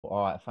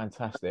All right,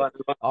 fantastic. Right,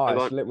 right, All right,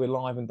 right, right. so we're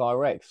live and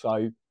direct.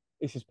 So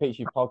this is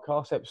Peachy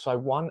Podcast,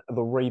 episode one,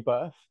 the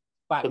rebirth.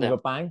 Back Good with now. a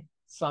bang.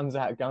 Sun's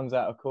out, guns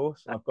out, of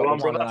course. And That's I've the got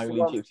the one, one brother. and That's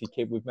the only one. Gypsy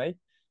kid with me.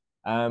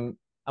 Am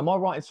I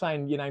right in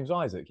saying your name's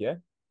Isaac, yeah?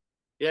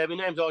 Yeah, my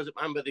name's Isaac,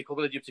 man, but they call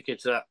me the Gypsy Kid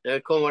to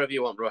that. Call me whatever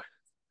you want, bro.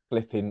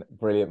 Flipping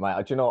brilliant, mate.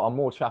 Do you know what? I'm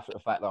more chuffed at the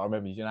fact that I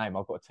remembered your name.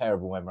 I've got a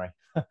terrible memory.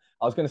 I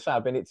was going to say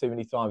I've been hit too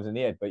many times in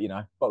the head, but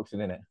boxing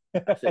in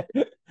That's it.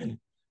 it.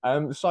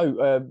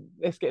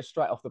 Let's get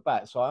straight off the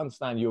bat. So I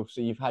understand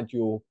you've had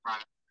your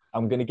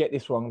I'm going to get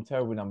this wrong. I'm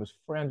terrible with numbers.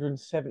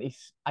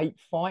 378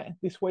 fight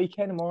this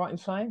weekend. Am I right in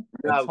saying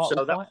a No,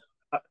 title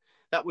fight?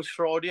 that was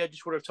Friday. I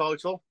just won a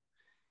title,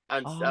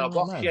 and I Oh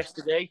boxed man.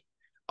 yesterday.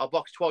 I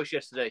boxed twice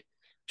yesterday.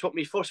 Took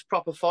me first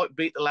proper fight,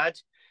 beat the lad.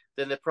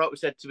 Then the pro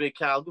said to me,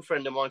 Carl, good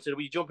friend of mine, said,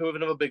 "Will you jump in with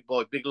another big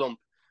boy, big lump?"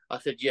 I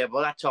said, "Yeah."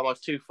 By that time, I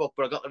was too fucked,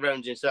 but I got the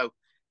rounds in. So,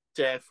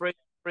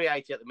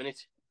 380 at the minute.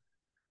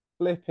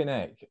 Flipping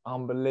heck,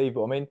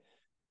 unbelievable. I mean,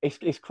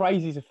 it's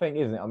crazy to think,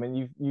 isn't it? I mean,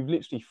 you've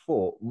literally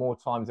fought more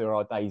times than there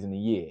are days in a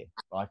year.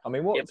 Like, I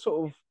mean, Yep,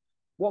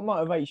 what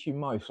motivates you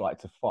most, like,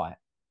 to fight?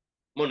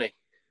 money.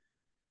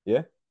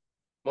 Yeah.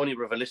 Money,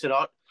 brother. Listen,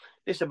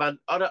 man.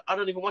 I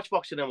don't even watch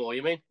boxing anymore.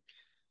 You mean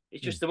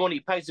it's just Mm. the money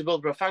it pays the bill,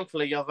 bro.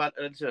 Thankfully, I've got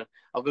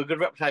a good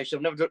reputation.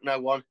 I've never done no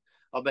one.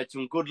 I've made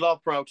some good law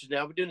promoters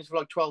now. I've been doing this for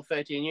like 12,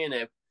 13 years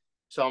now.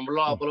 So I'm Mm.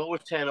 reliable. I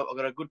always turn up. I've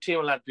got a good team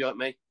of lads behind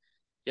me.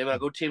 Yeah, man, a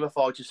good team of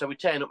fighters. So we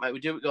turn up, mate. We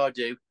do what we gotta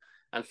do.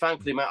 And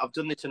thankfully, mate, I've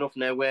done this enough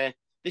now where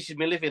this is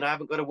my living. I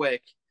haven't got to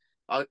work.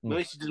 My Mm.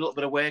 missus does a little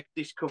bit of work.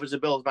 This covers the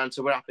bills, man.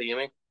 So we're happy. You know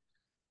what I mean?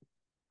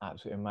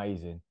 Absolutely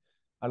amazing.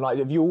 And like,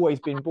 have you always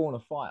been born a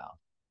fighter?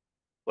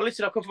 Well,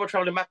 listen, I come from a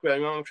travelling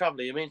background. I'm a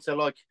traveller. You know what I mean? So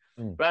like,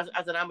 Mm. but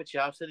as an amateur,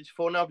 I've said this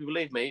before. Nobody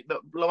believe me,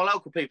 but my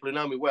local people who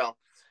know me well,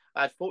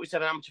 I had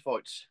 47 amateur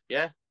fights.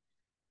 Yeah,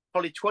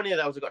 probably 20 of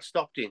those I got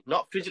stopped in,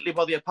 not physically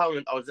by the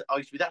opponent. I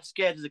used to be that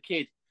scared as a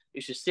kid.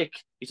 It's just sick.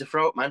 It's a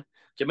throat, man.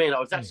 Do you mean I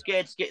was that Mm.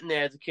 scared to get in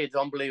there as a kid? It's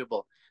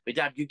unbelievable. My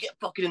dad, you get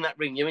fucking in that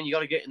ring. You mean you got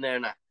to get in there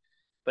and that.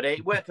 But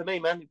it worked for me,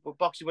 man.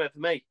 Boxing worked for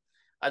me.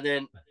 And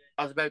then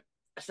I was about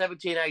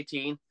 17,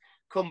 18,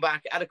 come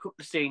back, had a couple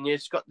of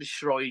seniors, got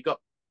destroyed, got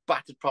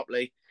battered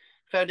properly.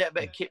 Found out a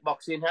bit of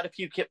kickboxing, had a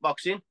few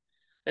kickboxing.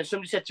 And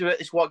somebody said to her,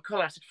 this white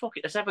collar, I said, fuck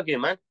it, let's have a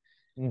game, man.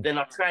 Mm. Then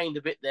I trained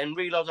a bit, then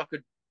realised I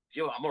could,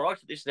 I'm all right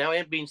at this now. I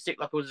ain't been sick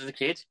like I was as a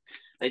kid.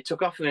 And it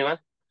took off for me, man.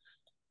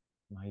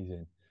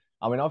 Amazing.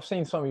 I mean, I've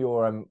seen some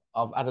of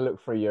I've had a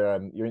look through your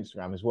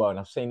Instagram as well, and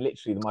I've seen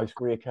literally the most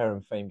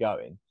reoccurring theme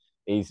going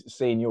is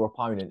seeing your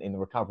opponent in the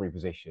recovery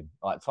position,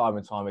 like time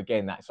and time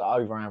again. That's like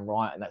overhand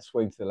right and that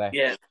swing to the left.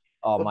 Yeah.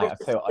 Oh, But, mate, bro, I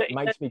tell you, it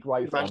makes me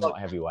grateful man, I'm like, not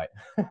heavyweight.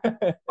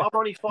 I'm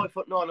only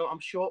 5'9". I'm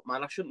short,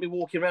 man. I shouldn't be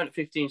walking around at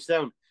 15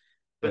 stone.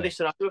 But Yeah.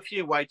 listen, I do a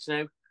few weights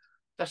now.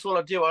 That's all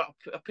I do. I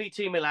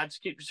PT my lads,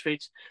 keep us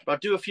fit. But I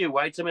do a few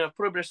weights. I mean, I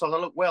put a bit of solid,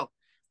 I look well.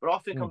 But I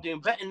think I'm Mm.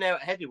 doing better now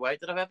at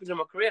heavyweight than I've ever done in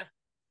my career.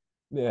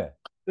 Yeah.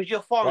 Because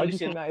you'll find, Why do you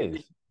listen, think that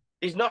is?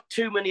 there's not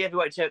too many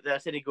heavyweights out there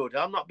that's any good.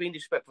 I'm not being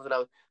disrespectful to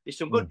them. There's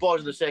some good Mm. boys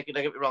in the circuit,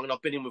 don't get me wrong, and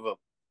I've been in with them.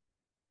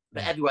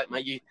 But Mm. heavyweight,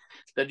 mate,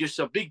 they're just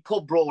a big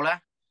pub brawler.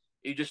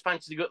 You just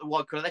fancy to go to the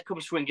white collar. They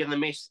come swinging and they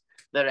miss,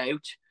 they're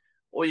out.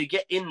 Or you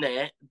get in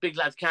there, big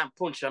lads can't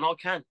punch, and I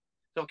can.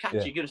 So I'll catch Yeah.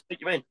 you, you're going to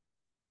stick you in.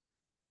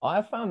 I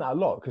have found that a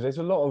lot because there's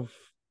a lot of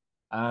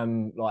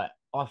like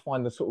I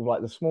find the sort of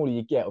like the smaller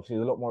you get, obviously,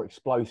 there's a lot more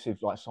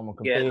explosive. Like someone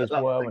can Yeah, be as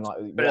that's well, and like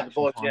better the reaction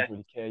boys, time's yeah.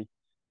 really key.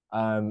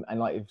 And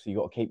like obviously you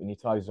got to keep on your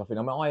toes and stuff.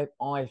 I mean,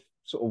 I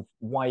sort of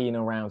weigh in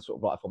around sort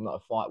of like if I'm not a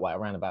fight weight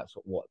around about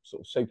sort of what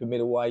sort of super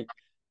middleweight.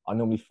 I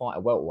normally fight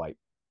a welterweight,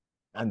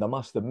 and I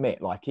must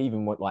admit, like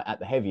even with, like at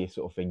the heaviest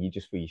sort of thing, you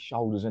just feel your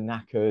shoulders are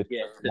knackered.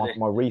 Yeah,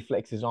 My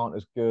reflexes aren't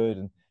as good,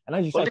 and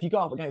as you say, well, if you go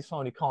up against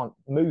someone who can't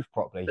move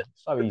properly,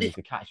 it's so but easy this,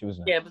 to catch you,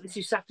 isn't it? yeah, but this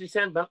is Saturday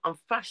Sound, man. I'm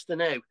faster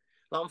now.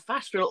 Like, I'm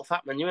fast for a little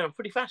fat man. You mean I'm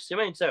pretty fast. You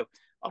mean so?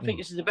 I think Mm,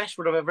 this is the best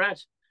run I've ever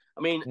had.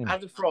 I mean, mm,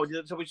 as of Friday,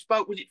 so we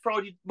spoke. Was it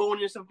Friday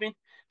morning or something?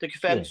 To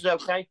confirm yeah. this is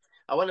okay.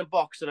 I went and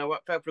boxed and I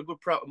worked out for a good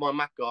pro with my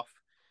Mac off.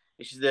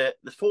 This is the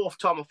fourth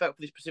time I felt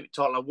for this specific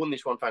title. I won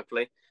this one,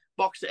 thankfully.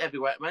 Boxed it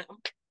everywhere, man.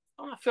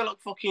 I feel like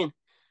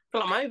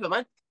I'm over,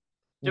 man. Do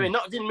you Mm, mean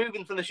not didn't move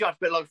in from the shots,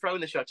 but like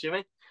throwing the shots, you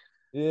mean?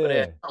 But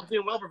yeah. I'm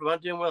doing well, brother, man.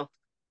 Doing well.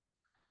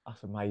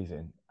 That's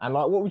amazing. And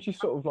like, what would you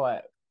sort of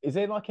like? Is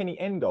there like any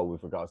end goal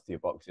with regards to your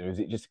boxing, or is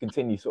it just to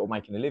continue sort of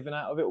making a living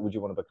out of it, or would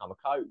you want to become a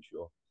coach?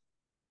 Or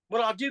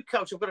Well, I do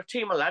coach. I've got a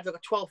team of lads. I've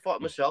got 12 fight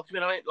mm, myself. I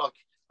mean, I ain't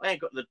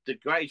got the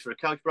grades for a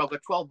coach, but I've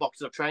got 12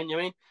 boxes I've trained. You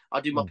know what I mean?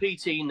 I do my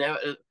mm, PT now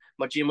at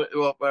my gym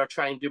where I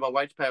train, do my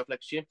weights, power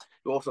flex gym,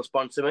 who also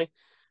sponsor me.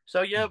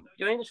 So, yeah, mm,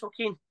 you know, it's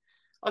fucking,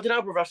 I don't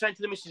know, brother. I was saying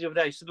to the missus the other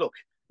day, I said, look,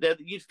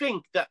 you'd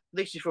think that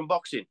this is from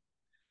boxing.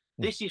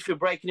 mm. This is for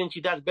breaking into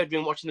your dad's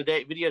bedroom watching the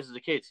date videos as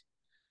a kid.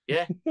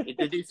 Yeah? They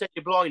do set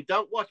you blind.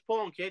 Don't watch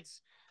porn,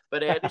 kids.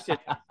 But listen,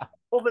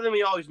 other than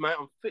my eyes, mate,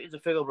 I'm fit as a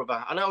fiddle,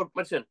 brother. I know,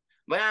 listen,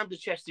 my arms are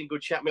chest in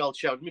good shape, my old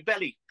shoulders. My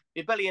belly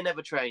ain't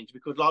never changed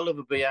because I love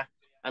a beer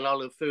and I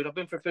love food. I've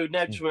been for food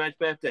now just Mm, for my mate's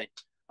birthday.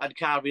 I had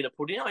carving a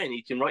pudding. I ain't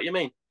eating right, you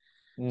mean?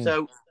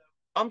 So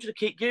I'm just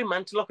keep going,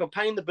 man. To look, I'm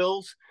paying the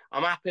bills.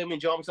 I'm happy. I'm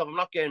enjoying myself. I'm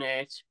not going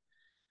out.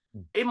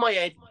 In my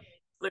head,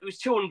 it was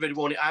 200,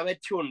 wasn't it? I had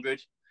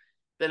 200.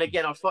 Then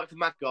again, I was fighting for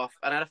Matt Goff,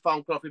 and I had a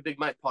phone call off with Big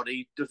Mate Pod.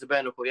 He does the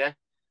bare knuckle, yeah?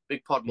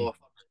 Big Podmore.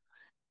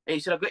 And he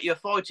said, I've got you a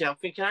fight here. I'm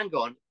thinking, hang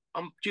on,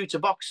 I'm due to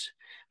box.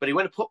 But he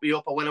went to put me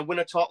up. I went and win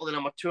a title, then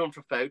I'm a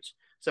 200 bout.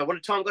 So when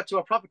the time got to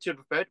a proper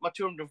 200 bout, my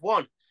 200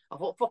 won. I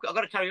thought, fuck it, I've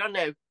got to carry on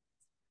now.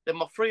 Then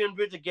my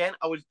 300 again,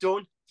 I was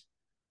done.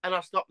 And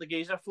I stopped the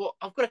geezer. I thought,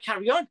 I've got to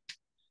carry on.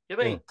 You know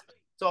what I mean?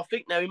 So I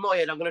think now in my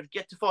head, I'm going to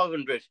get to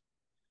 500.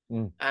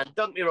 And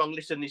don't get me wrong,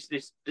 listen,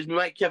 this my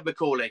mate Kevin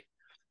McCauley.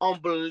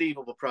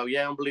 Unbelievable pro,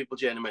 yeah, unbelievable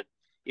gentleman.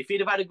 If he'd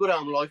have had a good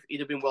home life,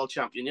 he'd have been world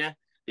champion, yeah.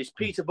 This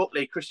Peter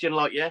Buckley, Christian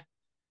Light, yeah,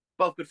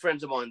 both good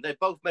friends of mine. They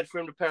both made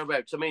 300 pound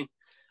bouts. I mean,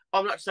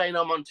 I'm not saying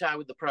I'm on par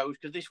with the pros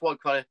because this white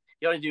collar,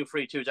 you're only doing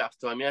 3-2s half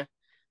the time, yeah.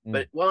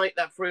 But when I hit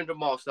that 300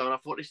 milestone, I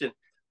thought, listen,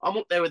 I'm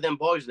up there with them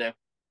boys now.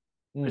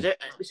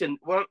 Listen,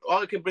 well,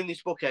 I can bring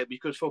this book out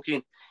because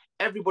fucking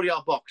everybody I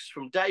box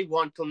from day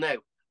one till now,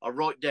 I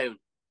write down.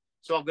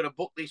 So I've got to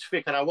book this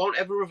fic, and I won't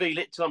ever reveal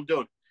it till I'm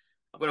done.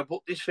 I'm going to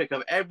book this fic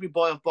of every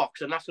boy I've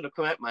boxed, and that's going to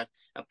come out, man.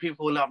 And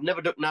people will know I've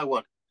never ducked no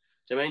one.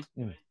 Do you know what I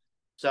mean?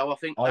 So I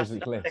think that's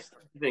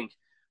the thing.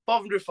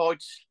 500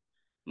 fights.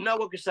 No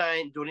one can say I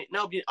ain't done it.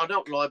 Nobody, I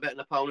don't lie about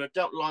an opponent.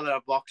 Don't lie that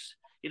I've boxed.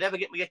 You never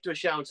get me get to a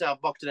show and say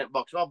I've boxed and ain't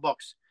boxed. If I've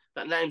boxed,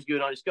 that name's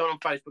going on. It's going on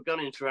Facebook,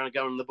 going on Instagram, and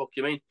going on the book,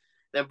 you mean?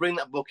 Then bring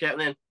that book out,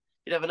 and then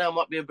you never know, it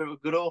might be a bit of a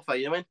good author,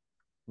 you know what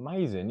I mean?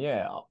 Amazing,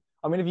 yeah.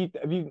 I mean,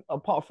 have you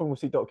apart from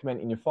obviously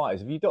documenting your fighters,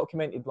 have you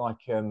documented like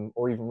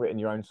or even written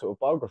your own sort of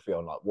biography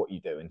on like what you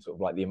do and sort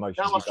of like the emotions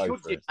you go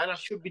through? And I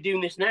should be doing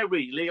this now,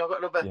 really. I've got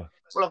another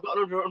I've got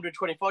another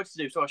 120 fights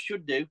to do, so I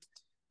should do,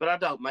 but I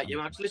don't, mate. You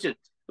know, listen, as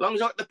long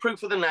as I got the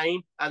proof of the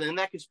name, and then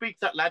they can speak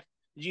to that lad,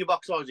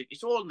 G-Box Isaac.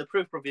 It's all in the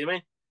proof, bro. You know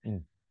what I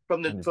mean?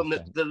 From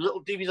the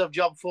little divvies I've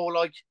jobbed for,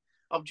 like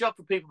I've jobbed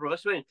for people, bro.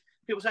 That's what I mean.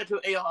 People say to me,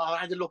 hey, I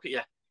had to look at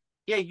you.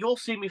 Yeah, you'll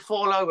see me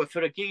fall over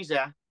for a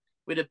geezer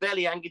with a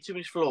belly hanging to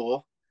his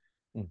floor.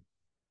 Do you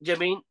know what I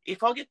mean?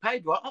 If I get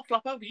paid right, I'll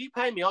flop over. You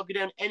pay me, I'll go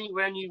down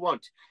anywhere you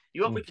want.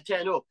 You want me to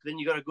turn up, then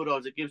you got a good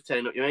odds that Gibbs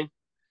turn up, you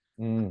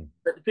mean?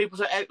 But the people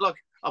say, hey, look,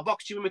 I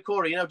boxed Jimmy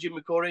McCory, you know Jim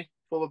McCory,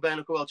 former bare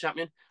knuckle world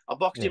champion. I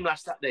boxed him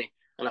last Saturday,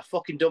 and I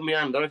fucking done my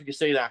hand. I don't know if you can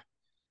see that.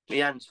 My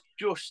hand's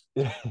just,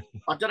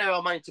 I don't know how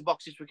I managed to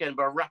box this weekend,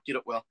 but I wrapped it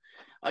up well.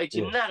 I hit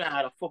him that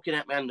hard, I fucking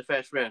had my hand in the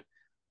first round.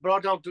 But I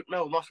don't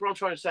know. What I'm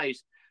trying to say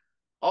is,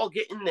 I'll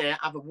get in there,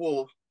 have a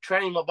war,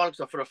 training my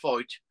bollocks off for a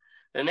fight,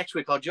 and next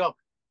week I'll job.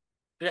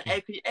 But how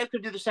could I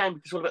do the same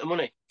because it's all about the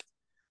money?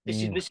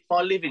 This is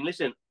my living.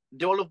 Listen,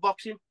 do I love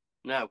boxing?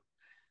 No.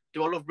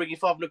 Do I love bringing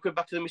 500 quid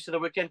back to the miss of the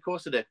weekend? Of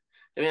course I do.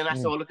 I mean,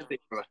 that's how I look at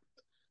it, bro.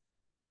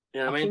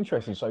 You know what I mean?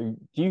 Interesting. So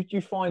do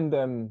you find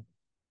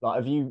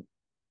like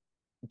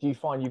do you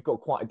find you've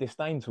got quite a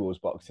disdain towards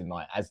boxing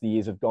like as the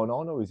years have gone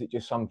on, or is it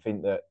just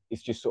something that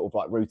it's just sort of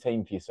like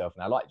routine for yourself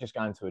now, like just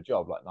going to a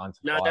job like 9 to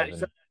 5? No,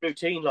 it's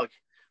routine. Like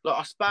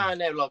I spar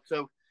now. Like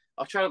so,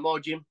 I've trained at my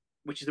gym,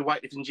 which is a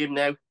weightlifting gym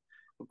now.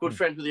 I'm good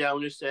friends with the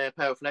owners,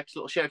 Powerflex.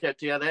 Little shout out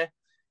to you there.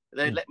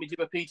 They let me do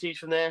my PTs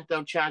from there.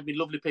 Don't charge me.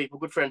 Lovely people,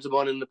 good friends of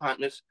mine and the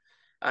partners.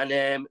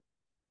 And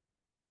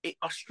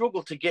I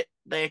struggle to get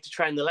there to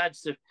train the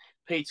lads to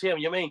PT them.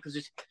 You know what I mean?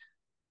 Because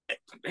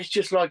it's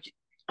just like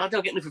I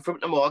don't get nothing from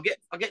it no more.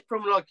 I get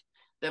from like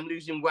them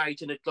losing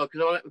weight and it's like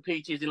because I like the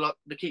PTs in like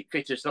the keep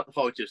fitters, not the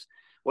fighters.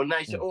 When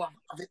they say, "Oh,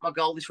 I've hit my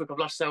goal this week. I've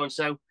lost so and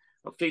so.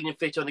 I'm feeling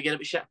fitter," and they get a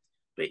bit shat.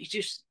 But it's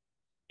just,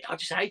 I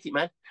just hate it,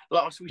 man.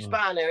 Like we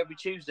spar there every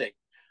Tuesday.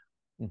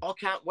 I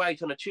can't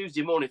wait on a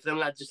Tuesday morning for them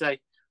lads to say,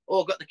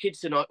 "Oh, I've got the kids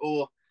tonight,"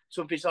 or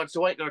something decides to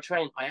wait to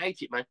train. I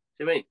hate it, man.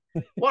 Do you know what I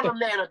mean? While I'm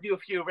there and I do a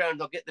few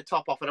rounds, I'll get the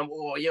top off and I'm,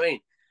 oh, you mean?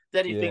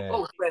 Then you think,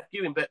 oh, it's worth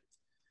doing, but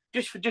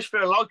just for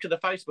a like to the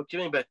Facebook, do you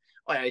mean? But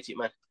I hate it,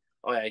 man.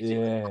 I hate it.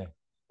 Yeah.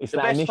 It's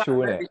that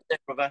initial, isn't it?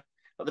 Brother,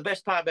 the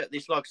best part about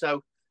this, like,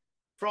 so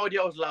Friday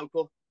I was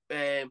local.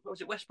 What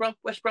was it, West Brom?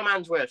 West Brom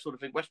Handsworth sort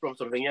of thing, West Brom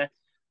sort of thing, yeah.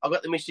 I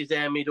got the missus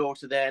there, my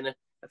daughter there, and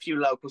a few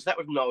locals. That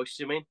was nice,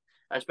 you mean?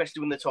 And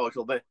especially when the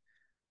title, but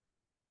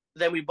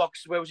then we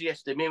boxed. Where was he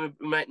yesterday? Me and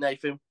my mate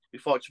Nathan. We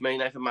fought for me,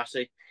 Nathan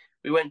Massey.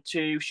 We went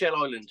to Shell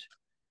Island.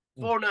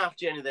 4.5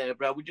 journey there,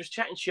 bro. We're just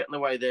chatting shit on the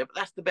way there. But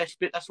that's the best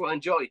bit. That's what I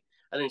enjoy.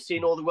 And then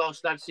seeing all the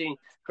Welsh lads, seeing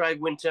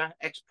Craig Winter,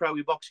 ex-pro,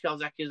 we boxed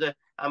Kalzak as an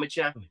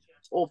amateur.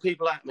 All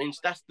people that means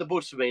that's the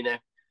buzz for me now.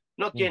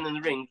 Not getting in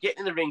the ring. Getting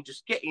in the ring,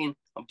 just get in.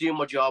 I'm doing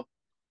my job.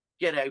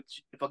 Get out.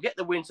 If I get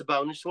the win, it's a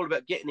bonus. It's all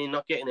about getting in,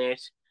 not getting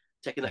out.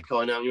 Taking that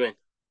kind of, you mean?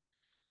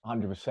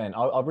 100%.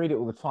 I read it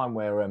all the time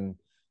where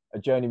a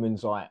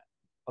journeyman's like,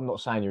 I'm not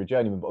saying you're a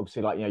journeyman, but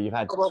obviously, like, you know, you've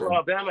had.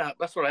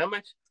 That's what I am,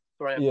 mate.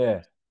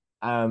 Yeah.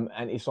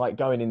 And it's like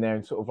going in there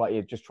and sort of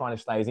like, just trying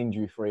to stay as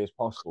injury free as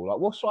possible. Like,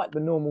 what's like the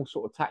normal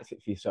sort of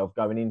tactic for yourself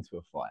going into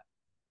a fight?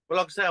 Well,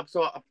 like I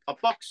say, I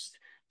boxed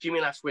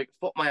Jimmy last week,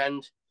 fought my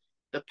hand.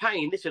 The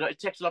pain, listen, it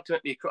takes a lot to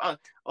make me cry.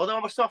 Although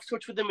I'm a soft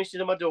touch with the missus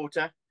and my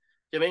daughter,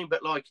 do you know what I mean?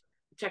 But like,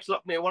 it takes a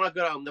lot for me. When I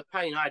got home, the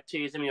pain, I had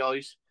tears in my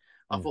eyes.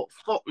 I thought,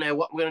 fuck now,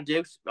 what am I going to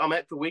do? I'm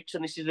out for weeks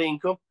and this is the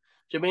income.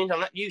 Do you know what I mean? I'm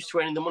not used to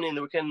earning the money in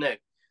the weekend now.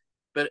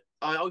 But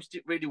I iced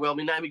it really well.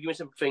 My neighbour gave me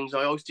some things.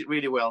 I iced it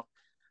really well.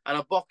 And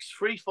I boxed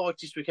 3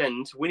 fights this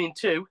weekend, winning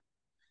 2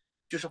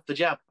 just off the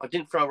jab. I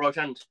didn't throw a right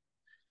hand.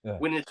 Yeah.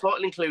 Winning the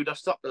title include, I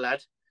stopped the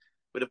lad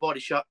with a body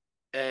shot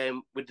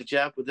with the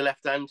jab, with the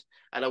left hand.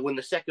 And I won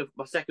my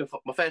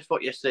first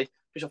fight yesterday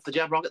just off the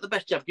jab. I got the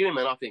best jab going,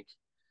 man, I think.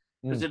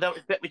 Because they don't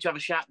expect me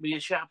to be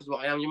as sharp as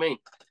what I am, you mean?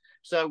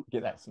 So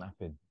get that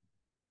snapping.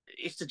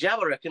 It's the jab,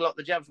 I reckon. Like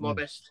the jab's my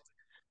best.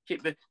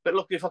 But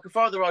look, if I can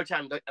throw the right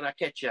hand and I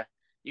catch you,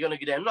 you're going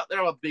to get down. Not that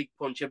I'm a big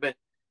puncher, but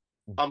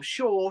I'm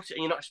short and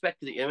you're not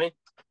expecting it, you know what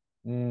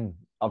I mean?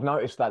 I've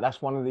noticed that.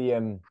 That's one of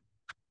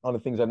the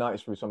things I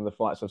noticed through some of the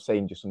fights I've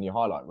seen just on your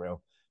highlight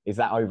reel is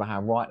that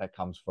overhand right that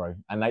comes through.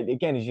 And they,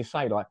 again, as you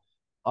say, like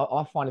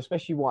I find,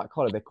 especially white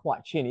collar, they're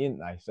quite chinny, aren't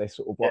they? So they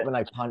sort of like when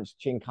they punch,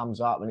 chin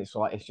comes up and it's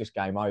like it's just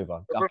game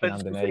over. Ducking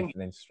underneath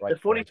and then straight. The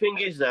funny thing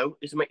is, though,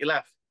 is to make you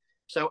laugh.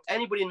 So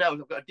anybody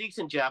knows I've got a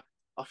decent jab.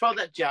 I'll throw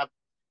that jab,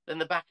 then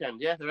the backhand,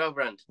 yeah, the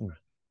overhand.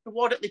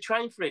 Why don't they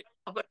train for it?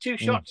 I've got 2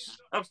 shots.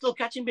 I'm still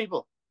catching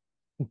people.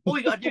 All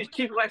you got to do is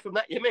keep away from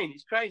that. You mean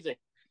it's crazy?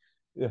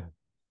 Yeah.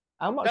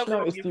 How much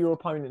notice do your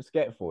opponents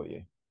get for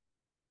you?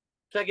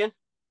 Say again.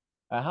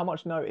 How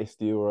much notice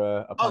do your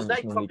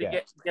opponents normally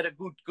get? Get a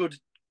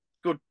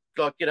good,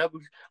 like, you know,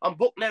 I'm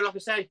booked now. Like I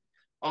say,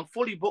 I'm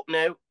fully booked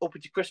now up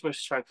into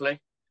Christmas,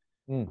 thankfully.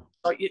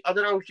 Like, I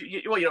don't know,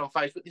 you're on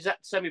Facebook. Is that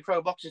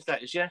semi-pro boxing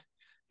status? Yeah.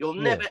 You'll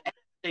never ever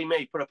see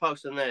me put a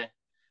post on there,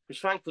 because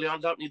thankfully I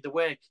don't need the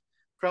work.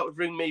 Pro would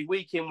ring me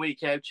week in,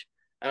 week out,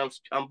 and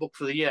I'm booked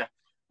for the year.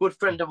 Good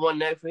friend of mine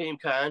now, Fahim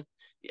Khan,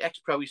 the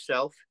ex-pro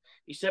himself.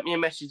 He sent me a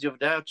message the other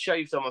day. I'll show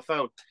you on my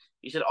phone.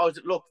 He said, "Oh,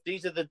 look,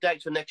 these are the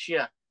dates for next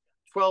year.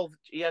 12.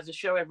 He has a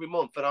show every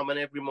month, and I'm in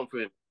every month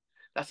with him.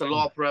 That's a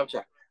lot per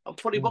promoter. I'm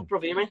fully booked,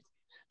 brother. You mean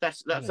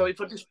that's that? So if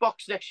I just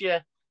box next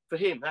year for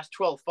him, that's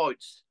 12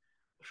 fights.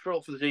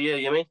 For the year,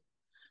 you mean?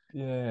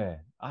 Yeah,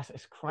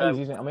 it's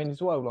crazy, isn't it? I mean,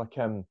 as well, like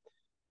I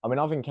mean,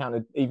 I've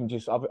encountered even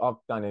just I've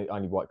done it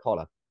only white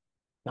collar.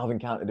 I've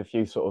encountered a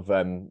few sort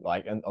of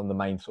like on the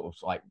main sort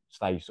of like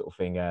stage sort of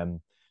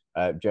thing.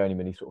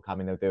 Journeyman, he sort of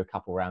come in, they'll do a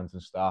couple rounds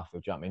and stuff.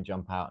 They'll jump in,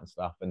 jump out and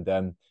stuff, and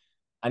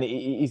it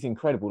is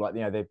incredible. Like, you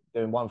know, they're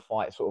doing one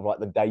fight sort of like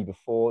the day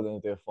before, then they'll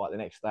do a fight the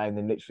next day, and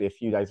then literally a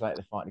few days later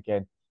they fight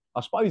again. I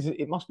suppose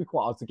it must be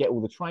quite hard to get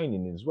all the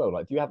training in as well.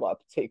 Like, do you have like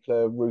a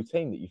particular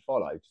routine that you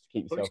follow just to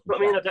keep yourself?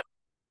 Brother,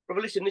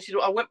 listen, this is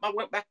what I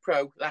went back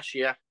pro last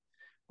year.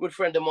 Good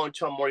friend of mine,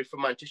 Tom Murray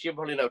from Manchester. You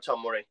probably know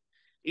Tom Murray.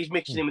 He's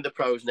mixing in with the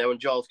pros now, and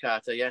Giles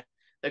Carter. Yeah,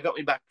 they got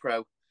me back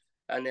pro,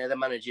 and they're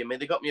managing me.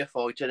 They got me a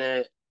fight,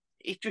 and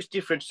it's just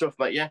different stuff,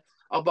 mate. Yeah,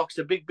 I boxed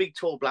a big,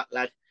 tall black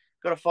lad.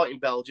 Got a fight in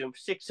Belgium,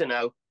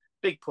 6-0,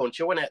 big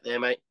puncher. Went out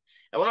there, mate.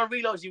 And when I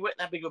realised he wasn't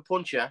that big of a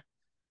puncher,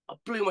 I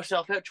blew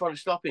myself out trying to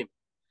stop him.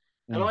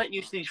 And I ain't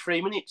used to these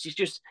 3 minutes. It's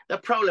just the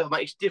pro level,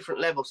 mate. It's different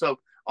level. So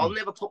I'll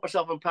never put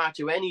myself on par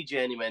to any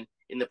journeyman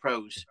in the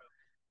pros.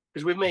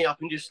 Because with me, I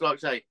can just like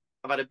say,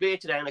 I've had a beer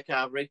today in the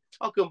cavalry.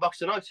 I'll come box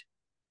tonight.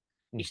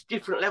 It's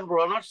different level,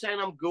 bro. I'm not saying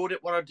I'm good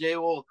at what I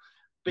do or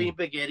being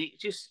big headed.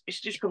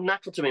 It's just come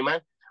natural to me,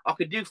 man. I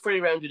could do 3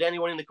 rounds with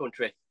anyone in the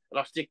country, and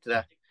I'll stick to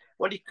that.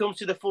 When it comes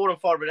to the 4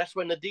 and 5, that's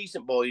when the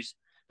decent boys,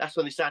 that's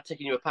when they start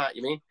taking you apart,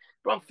 you mean?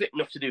 But I'm fit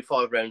enough to do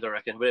 5 rounds, I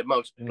reckon, with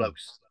most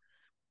blokes.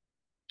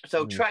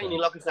 So training,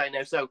 like I say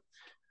now, so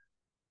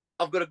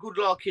I've got a good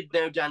little kid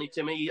now, Danny,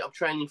 to me. I'm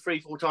training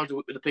 3-4 times a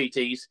week with the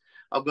PTs.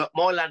 I've got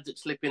my lads that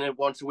slip in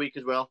once a week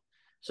as well.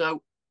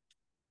 So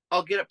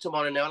I'll get up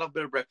tomorrow now. I'll have a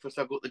bit of breakfast.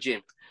 I'll go to the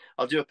gym.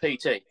 I'll do a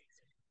PT.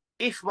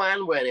 If my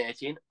hand weren't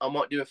 18, I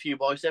might do a few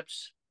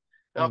biceps.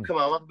 I'll come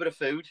home, have a bit of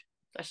food.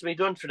 That's me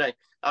done today.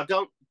 I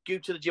don't go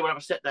to the gym and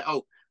have a set that,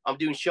 oh, I'm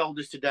doing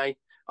shoulders today.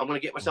 I'm going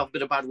to get myself a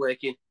bit of bad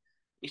working.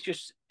 It's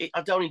just,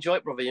 I don't enjoy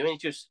it, brother. I mean,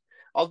 it's just,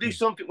 I'll do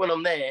something when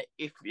I'm there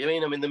if, you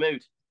mean, I'm in the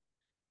mood.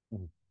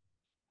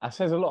 That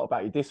says a lot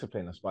about your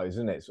discipline, I suppose,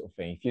 isn't it, sort of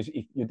thing?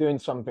 If you're doing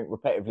something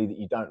repetitively that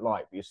you don't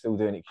like, but you're still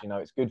doing it because you know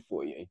it's good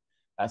for you,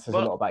 that says a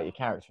lot about your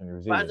character and your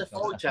resilience. As a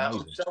fighter,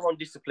 I'm so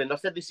undisciplined. I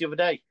said this the other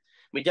day.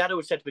 My dad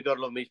always said to me, God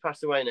love me, he's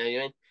passed away now, you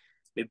mean?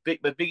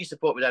 My biggest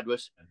support my dad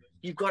was,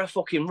 you've got to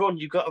fucking run.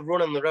 You've got to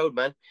run on the road,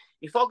 man.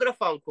 If I got a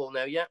phone call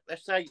now, yeah,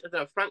 let's say, I don't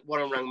know, Frank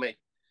Warren rang me.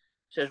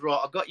 Says, right,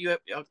 I got you,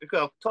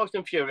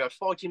 Tyson Fury, I was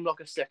fighting like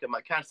a second,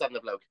 mate, can't stand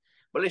the bloke.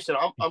 But listen,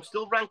 I'm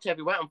still ranked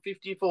heavyweight. I'm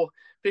 54,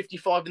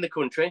 55 in the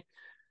country.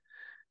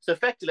 So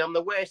effectively, I'm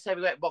the worst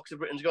heavyweight boxer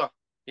Britain's got.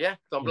 Yeah,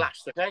 so I'm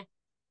blessed, okay?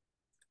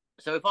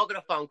 So if I got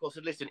a phone call,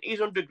 said, listen, he's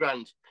 100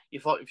 grand,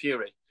 you're fighting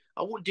Fury.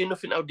 I wouldn't do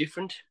nothing no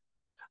different.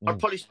 I'd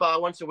probably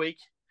spar once a week.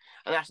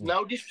 And that's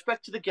no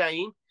disrespect to the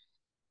game,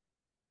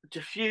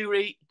 to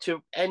Fury,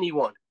 to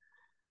anyone.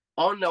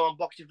 I know I'm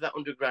boxing for that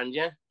 100 grand,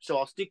 yeah? So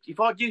I'll stick. If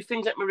I do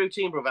things like my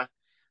routine, brother,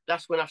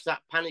 that's when I start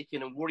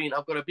panicking and worrying.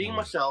 I've got to be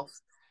myself.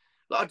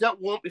 Like I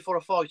don't want before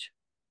a fight.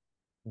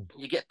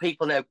 You get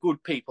people now,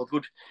 good people,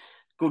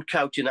 good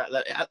coaching at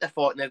the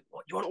fight. Now,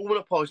 what, you want to warm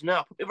up pose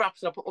now? Put my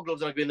wraps and I put my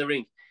gloves on and go in the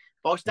ring.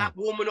 If I start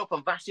warming up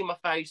and vassing my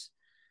face,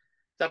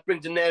 that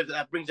brings a nerve,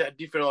 that brings out a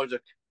different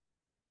Isaac.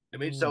 I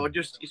mean, so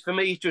it's for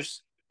me, it's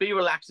just be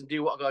relaxed and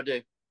do what I gotta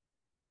do.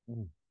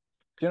 Do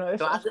you know,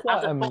 So that's as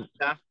quite a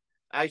boxer,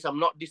 I'm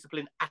not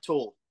disciplined at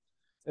all.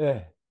 yeah, You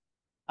know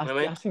what I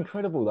mean? that's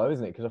incredible though,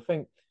 isn't it? Because I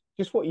think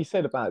just what you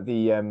said about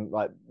the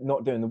like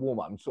not doing the warm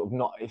up and sort of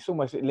not, it's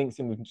almost, it links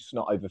in with just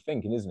not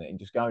overthinking, isn't it? And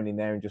just going in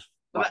there and just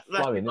But like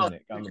that's flowing, it. isn't Like,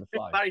 it? Going with the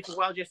flow. Barry for a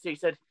while yesterday, he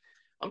said,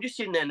 I'm just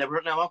sitting there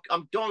now.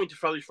 I'm dying to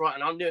throw this right,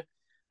 and I knew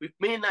with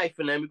me and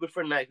Nathan, my good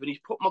friend Nathan, he's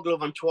put my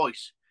glove on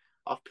twice.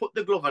 I've put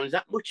the glove on. There's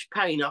that much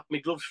pain up. My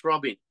glove's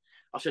throbbing.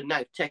 I said,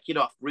 no, take it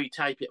off,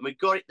 retape it. And we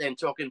got it then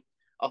talking.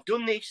 I've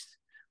done this.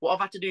 What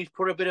I've had to do is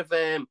put a bit of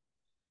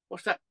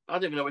what's that? I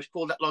don't even know what it's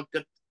called. That like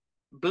the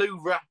blue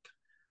wrap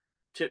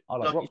to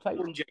Like rock tape.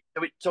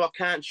 So I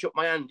can't shut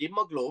my hand in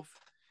my glove.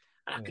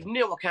 And I could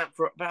know I can't,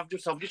 but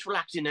I'm just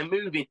relaxing and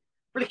moving,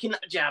 flicking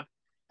that jab.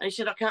 And he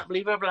said, I can't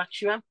believe how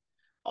relaxed you am.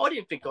 I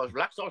didn't think I was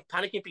relaxed. I was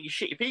panicking, thinking,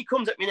 shit, if he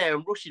comes at me now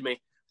and rushes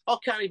me, I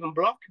can't even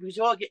block because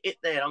if I get hit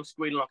there, I'm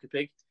squealing like a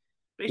pig.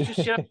 But it's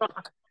just,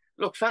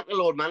 look, thank the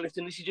Lord, man.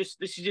 Listen, this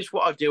is just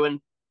what I do, and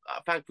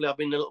thankfully I've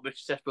been a little bit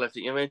successful at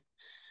it. You know what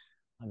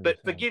I mean? 100%.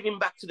 But for giving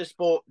back to the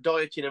sport,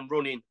 dieting and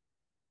running,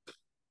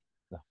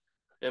 you know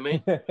what I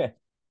mean?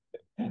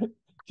 Do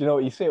you know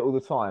what, you see it all the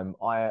time?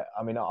 I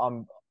mean,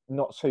 I'm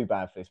not too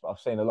bad for this, but I've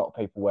seen a lot of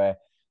people where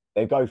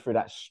they go through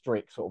that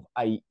strict sort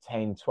of 8,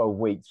 10, 12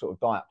 week sort of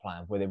diet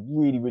plan where they're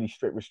really, really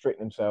strict, restrict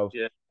themselves.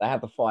 Yeah. They have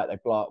the fight, they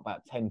blow up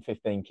about 10,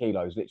 15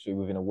 kilos literally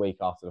within a week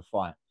after the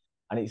fight.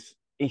 And it's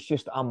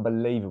just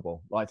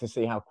unbelievable, like, to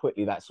see how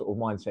quickly that sort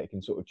of mindset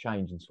can sort of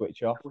change and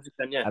switch off.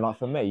 Yeah. And like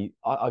for me,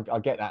 I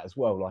get that as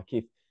well. Like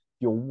if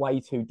you're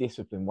way too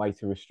disciplined, way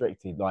too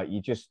restricted, like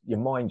your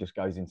mind just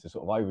goes into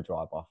sort of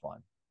overdrive, I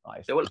find.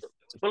 Like,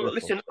 well,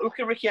 listen, look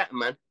at Ricky Hatton,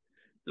 man.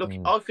 Look,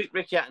 I think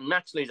Ricky Hatton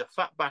naturally is a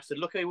fat bastard.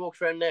 Look how he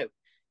walks around now.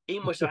 He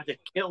must have had to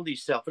kill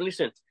himself. And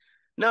listen,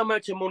 no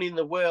amount of money in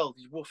the world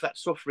is worth that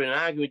suffering and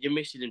arguing with your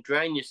missus and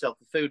draining yourself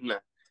for food and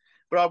that.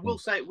 But I will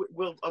say, I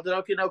don't know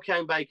if you know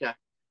Kane Baker,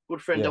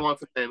 good friend of mine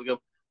from Birmingham.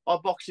 I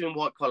boxed him in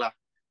white collar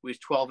with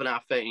 12 and a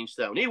half, 13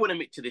 stone. He wouldn't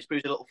admit to this, but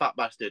he's a little fat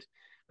bastard.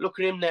 Look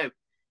at him now.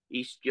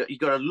 He's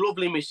got a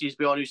lovely missus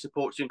behind who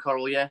supports him,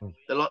 Coral, yeah?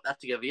 They like that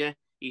together, yeah?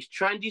 He's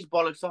trained his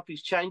bollocks off.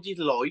 He's changed his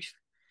life.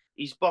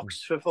 He's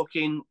boxed for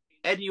fucking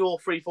Eddie Orr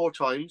 3-4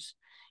 times.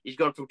 He's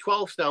gone from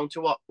 12 stone to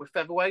what? With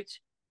featherweight?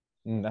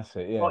 That's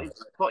it, yeah.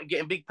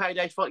 Getting big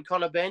paydays, fighting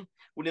Conor Benn,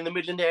 winning the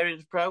Midland area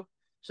as pro.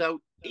 So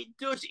it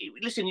does.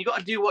 Listen, you got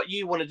to do what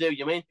you want to do,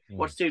 you mean?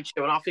 What suits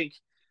you. And I think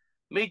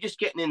me just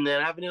getting in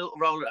there, having a little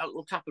roll, a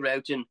little tapper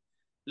out and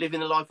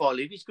living the life I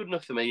live is good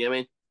enough for me, you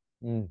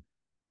mean?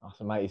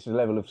 That's mate. It's a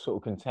level of sort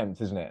of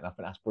contempt, isn't it? And I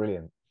think that's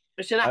brilliant.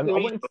 It's an happy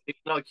medium,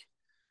 like.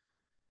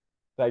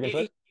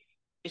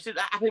 It's a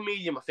happy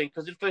medium, I think,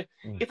 because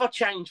if I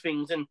change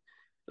things and,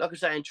 like I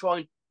say, and try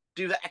and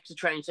do that extra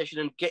training session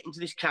and get into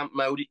this camp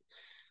mode,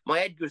 my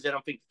head goes there.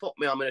 I'm thinking, fuck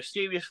me, I'm in a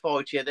serious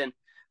fight here. Then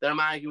I'm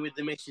arguing with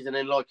the missus, and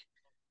then like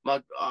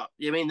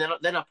you mean?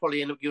 Then I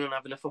probably end up going and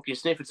having a fucking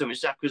sniff or something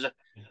because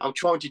I'm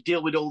trying to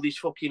deal with all these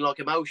fucking like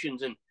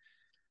emotions. And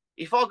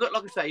if I got,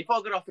 like I say, if I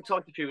got off the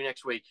Tyson Fury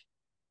next week,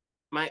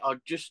 mate,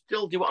 I'd just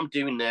still do what I'm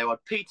doing now.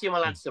 I'd PT my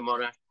lads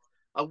tomorrow.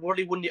 I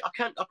really wouldn't.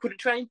 I couldn't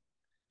train.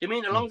 Do you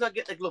mean as long as I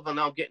get the glove on,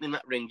 I'm getting in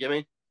that ring? Do you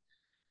mean?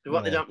 Because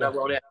what they don't know,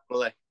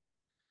 well,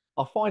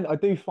 I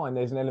do find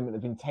there's an element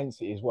of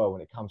intensity as well when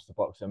it comes to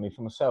boxing. I mean,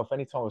 for myself,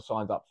 anytime I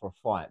signed up for a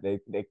fight,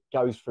 there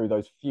goes through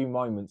those few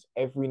moments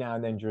every now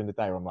and then during the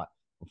day where I'm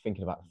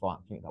thinking about the fight,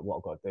 I'm thinking about what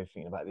I've got to do,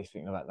 thinking about this,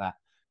 thinking about that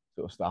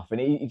sort of stuff. And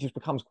it just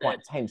becomes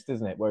quite tense,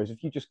 doesn't it? Whereas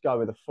if you just go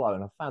with the flow,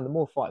 and I've found the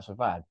more fights I've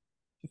had,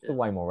 just the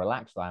way more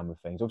relaxed I am with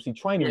things. Obviously,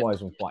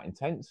 training-wise, I'm quite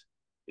intense.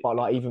 But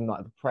like even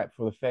like the prep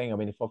for the thing, I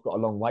mean, if I've got a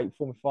long wait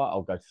for my fight,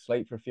 I'll go to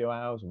sleep for a few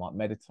hours. I might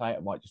meditate. I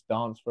might just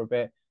dance for a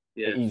bit.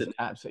 It is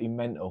absolutely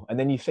mental. And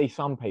then you see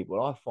some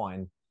people, I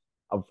find,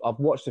 I've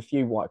watched a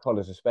few white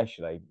collars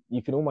especially,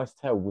 you can almost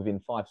tell within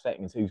 5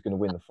 seconds who's going to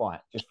win the fight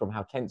just from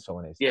how tense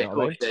someone is. Yeah, you know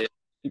what I mean?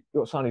 You've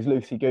got someone who's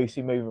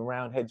loosey-goosey, moving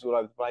around, heads all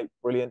over the place,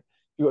 brilliant.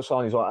 You've got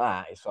someone who's like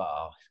that, it's like,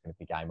 oh, it's going to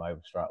be game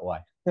over straight away.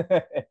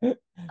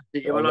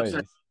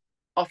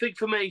 I think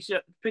for me, so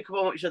pick up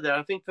on what you said there,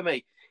 I think for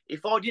me,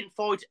 if I didn't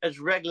fight as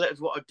regular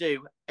as what I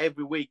do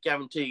every week,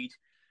 guaranteed,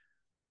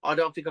 I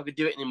don't think I could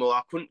do it anymore.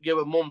 I couldn't go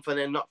a month and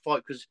then not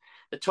fight because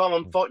the time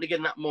I'm fighting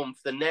again that month,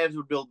 the nerves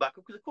would build back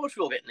up. Because of course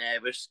we all get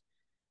nervous.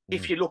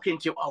 If you look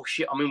into, oh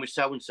shit, I'm in with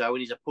so and so and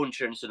he's a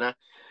puncher and so that.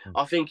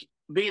 I think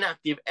being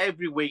active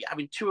every week,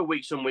 having 2 a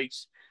week some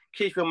weeks,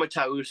 keeps me on my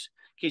toes,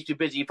 keeps me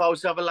busy. If I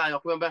was to have a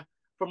layoff, remember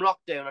from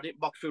lockdown, I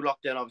didn't box through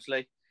lockdown,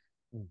 obviously.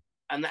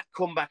 And that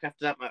comeback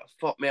after that, mate,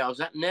 fuck me, I was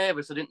that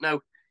nervous. I didn't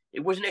know.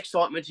 It wasn't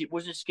excitement. It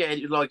wasn't scared.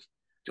 It was like,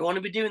 do I want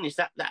to be doing this?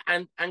 That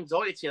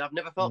anxiety I've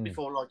never felt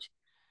before. Like,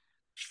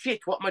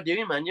 shit, what am I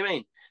doing, man? You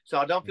mean? So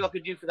I don't feel I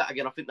could do for that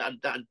again. I think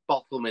that'd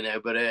bottle me now.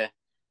 But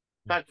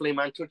thankfully,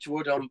 man, touch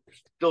wood, I'm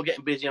still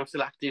getting busy. I'm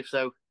still active.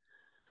 So.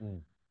 Do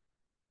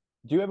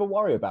you ever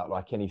worry about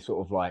like any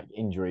sort of like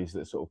injuries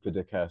that sort of could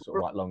occur sort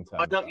of like long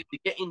term? I don't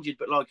usually get injured,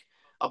 but like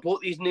I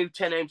bought these new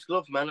 10 ounce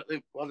gloves, man.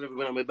 What have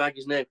I on my bag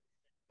is now?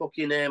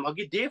 Fucking, I'll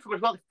get dear from it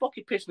as well. They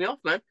fucking piss me off,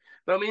 man.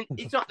 But I mean,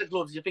 it's not the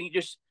gloves. I think it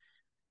just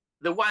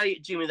the way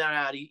Jimmy that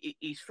hard.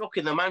 He's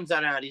fucking the man's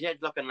that hard. His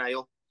head's like a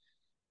nail.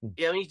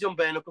 Yeah, I mean, he's done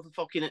bare knuckle for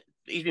fucking.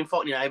 He's been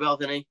fucking eyeball,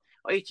 hasn't he?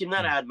 I hit him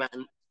that hard,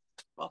 man.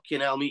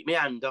 Fucking hell, me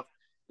hand off.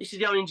 This is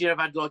the only injury I've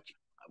had. Like,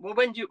 well,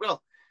 when do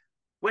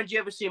you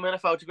ever see him in a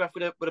photograph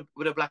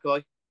with a black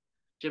eye?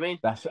 Do you mean?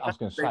 I was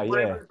going to say,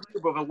 yeah.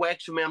 Brother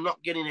works for me. I'm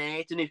not getting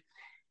hurt. And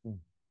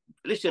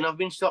listen, I've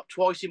been stopped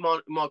twice in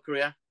my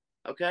career.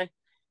 Okay,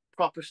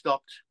 proper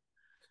stopped.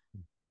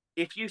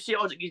 If you see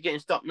Isaac getting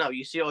stopped now,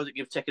 you see Isaac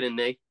taking a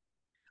knee.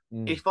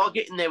 If I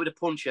get in there with a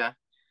puncher,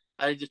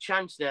 and there's a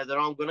chance there that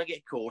I'm going to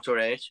get caught or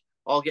hurt,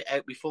 I'll get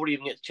out before he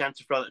even gets a chance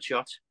to throw that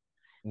shot.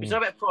 It's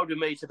not about pride with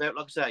me. It's about,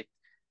 like I say,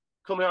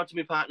 coming home to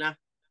my partner,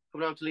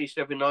 coming home to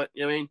Lisa every night,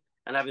 you know what I mean,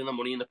 and having the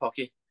money in the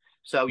pocket.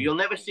 So you'll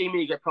never see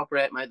me get proper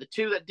hurt, mate. The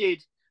two that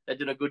did, they're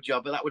doing a good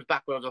job, but that was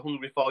back when I was a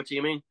hungry fighter,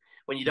 you mean,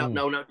 when you don't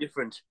know no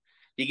different.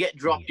 You get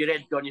dropped, your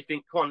head's gone, you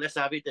think, come on, let's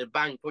have it, then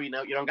bang, pull you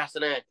out, you're on gas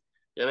and air.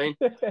 You know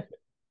what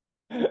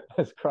I mean?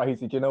 That's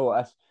crazy. Do you know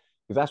what?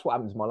 That's what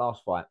happened to my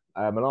last fight.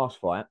 My last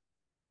fight,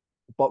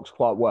 boxed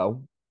quite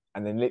well,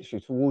 and then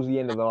literally towards the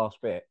end of the last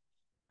bit,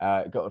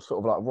 got a sort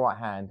of like right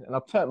hand, and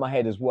I've turned my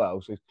head as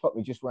well, so it's clocked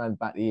me just round the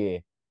back of the ear.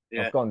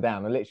 Yeah. I've gone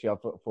down, and literally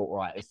I thought,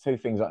 right, there's two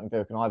things I can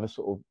do. I can either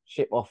sort of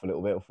ship off a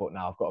little bit, or thought,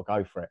 no, I've got to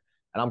go for it.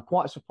 And I'm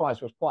quite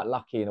surprised. I was quite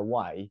lucky in a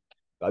way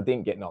that I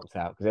didn't get knocked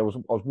out, because I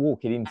was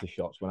walking into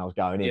shots when I was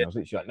going in. Yeah. I was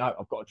literally like, no,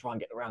 I've got to try and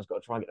get the rounds.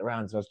 Got to try and get the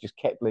rounds. And I was just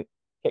kept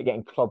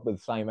getting clobbed with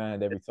the same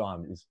hand every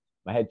time.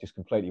 My head just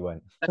completely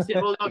went. That's it.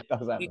 Well,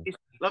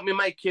 like my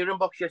mate Kieran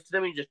box yesterday.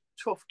 I mean, just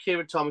tough.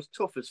 Kieran Thomas,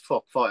 tough as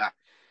fuck fighter.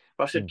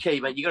 But I said,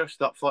 Key, mate, you got to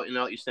stop fighting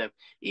out yourself.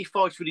 He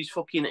fights with his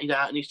fucking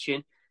heart and his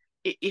chin.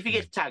 If he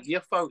gets tagged, he'll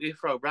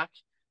throw back.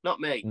 Not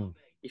me.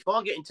 If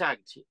I'm getting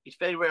tagged, it's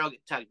very rare I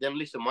get tagged. Then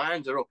listen, my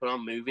hands are up and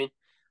I'm moving.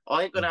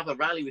 I ain't gonna have a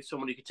rally with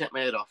someone who can take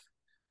my head off.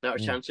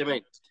 Not a chance, I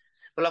mean.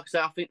 But like I say,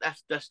 I think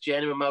that's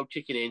genuine mode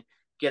kicking in.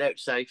 Get out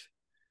safe.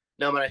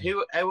 No matter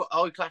how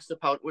I class the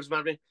opponent was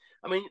mattering.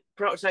 I mean,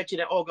 perhaps say to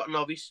you, I've got a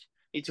novice,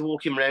 need to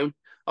walk him round.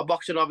 I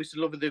boxed a novice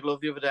to Love with the Glove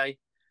the other day.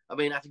 I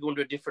mean, I had to go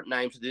under a different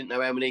name, so I didn't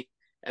know how many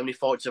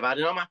fights I've had.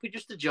 And I'm happy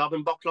just the job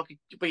and box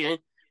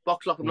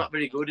like I'm not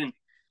very good. And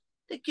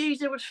the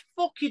geezer was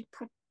fucking.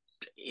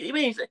 I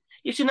mean,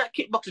 you've seen that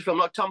kickboxer film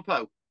like Tom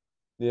Poe?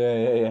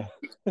 Yeah.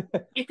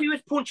 If he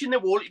was punching the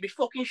wall, he'd be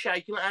fucking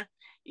shaking like that.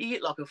 He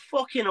hit like a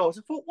fucking horse.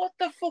 I thought, what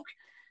the fuck?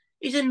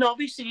 He's a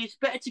novice. It's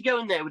better to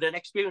go in there with an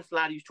experienced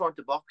lad who's trying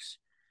to box.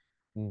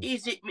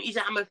 He's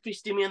hammer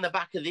fisting me in the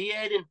back of the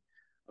head, and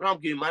I'm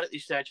getting mad at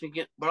this stage,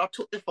 thinking, but I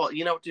took the fight.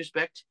 You know what to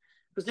expect,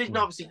 because these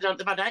novices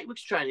they've had 8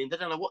 weeks training. They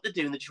don't know what they're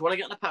doing. They just want to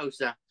get on a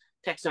poster,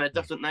 text them head,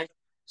 don't they?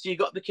 So you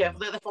got to be careful.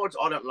 They're the fights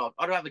I don't like.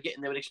 I'd rather get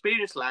in there with an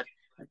experienced lad,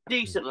 a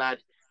decent lad.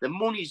 The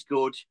money's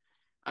good,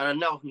 and I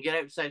know I can get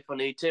out safe if I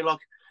need to.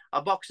 Like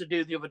I boxed a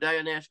dude the other day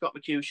on Scott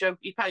McHugh show.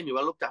 He paid me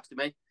well, looked after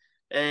me.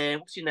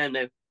 What's his name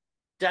now?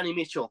 Danny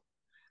Mitchell.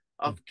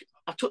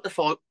 I took the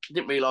fight,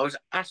 didn't realise.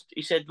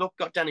 He said, look,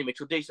 got Danny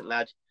Mitchell, decent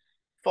lad.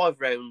 5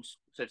 rounds,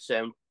 said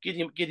sound. Give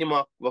him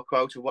my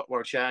quote of what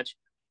I charge.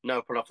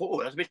 No problem. I thought,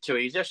 oh, that's a bit too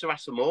easy. I should have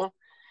asked for more.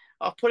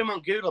 I put him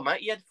on Google, mate.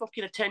 He had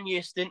fucking a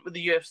 10-year stint with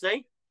the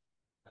UFC.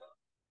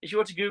 If you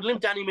want to Google him,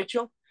 Danny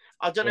Mitchell.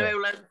 I don't know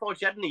how long fights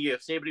he had in the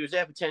UFC, but he was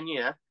there for 10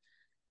 years.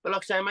 But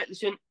like I say, mate,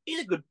 listen,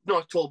 he's a good,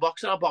 nice, tall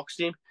boxer. I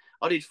boxed him.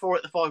 I did 4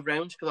 at the 5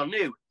 rounds because I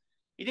knew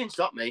he didn't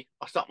stop me.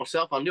 I stopped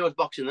myself. I knew I was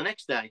boxing the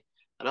next day.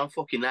 And I'm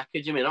fucking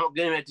knackered. You mean I'm not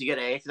going to get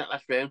 8 in that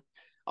last round.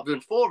 I've done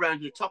 4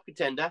 rounds with a top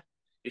contender.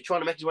 He's trying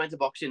to make his way into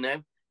boxing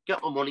now.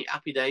 Got my money,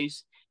 happy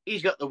days.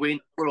 He's got the win.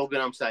 We're all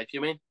going, I'm safe,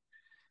 you mean?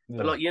 Yeah.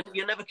 But like,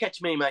 you never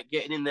catch me, mate,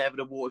 getting in there with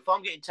a war. If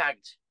I'm getting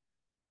tagged,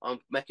 I'm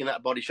making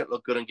that body shot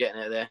look good and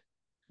getting out there.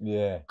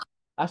 Yeah.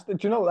 Do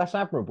you know what? That's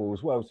admirable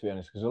as well, to be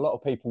honest, because a lot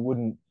of people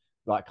wouldn't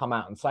like come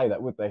out and say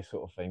that, would they,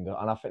 sort of thing?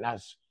 And I think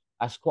that's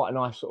quite a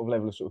nice sort of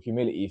level of sort of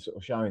humility sort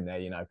of showing there,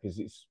 you know, because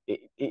it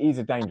is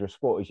a dangerous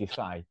sport, as you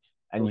say,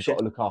 and you've got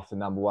to look after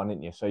number one,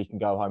 isn't you? So you can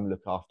go home and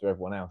look after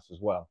everyone else as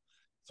well.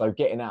 So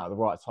getting out at the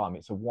right time,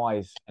 it's a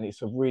wise, and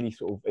it's a really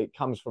sort of, it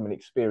comes from an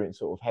experienced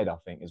sort of head, I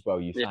think, as well,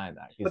 you saying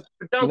that.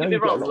 But don't get me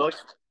wrong, like,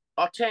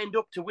 I turned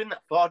up to win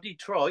that fight. I did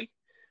try.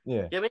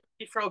 Yeah. I mean, I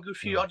did throw a good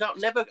few. I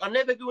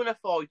never go in a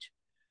fight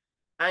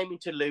aiming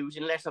to lose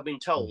unless I've been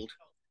told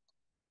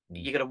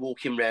you got to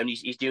walk him round.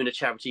 He's doing a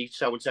charity,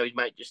 so and so his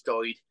mate just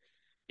died.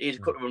 Here's a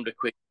couple of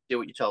 £100, do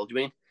what you're told. You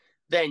mean?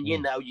 Then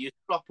you know you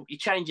flop up, you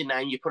change your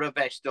name, you put a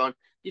vest on,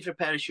 different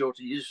pair of shorts.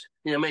 You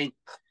know what I mean?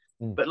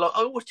 But like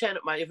I always turn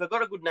up, mate. If I've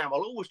got a good name,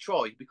 I'll always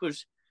try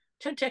because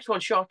 10 takes one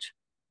shot.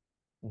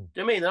 Do you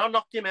know what I mean? And I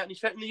knocked him out and he's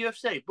fighting the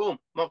UFC. Boom,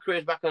 my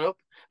career's back on up.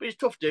 But he's a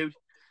tough dude.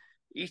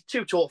 He's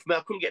too tall for me.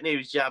 I couldn't get near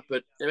his jab,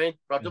 but you know what I mean,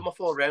 but I've done my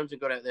 4 rounds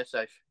and got out there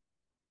safe.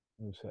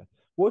 Okay.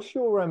 What's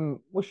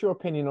your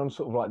opinion on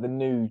sort of like the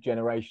new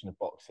generation of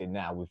boxing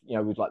now, with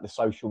with like the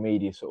social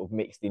media sort of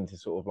mixed into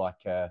sort of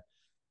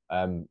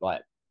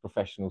like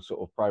professional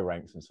sort of pro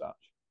ranks and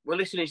such? Well,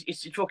 listen,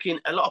 it's fucking.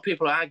 A lot of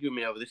people are arguing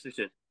with me over this.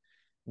 Listen,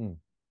 Mm.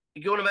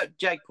 you're going about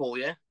Jake Paul,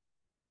 yeah?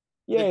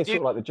 Yeah, The it's dude,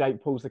 sort of like the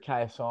Jake Pauls, the so,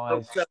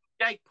 KSIs. so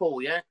Jake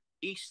Paul, yeah,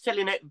 he's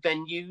selling out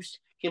venues,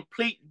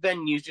 complete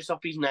venues, just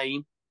off his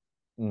name.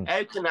 Mm.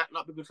 How can that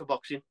not be good for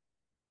boxing?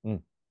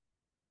 Mm.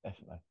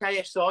 Definitely.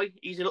 KSI,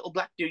 he's a little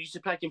black dude, used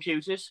to play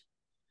computers.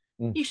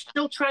 Mm. He's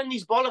still training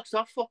his bollocks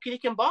off. Fucking, he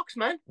can box,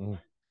 man. Mm.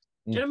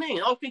 Do you Mm. know what I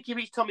mean? I think he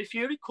beats Tommy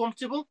Fury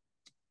comfortable.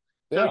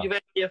 So Yeah. you've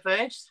had here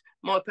first,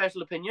 my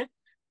personal opinion.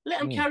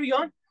 Let him Mm. carry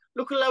on.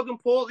 Look at Logan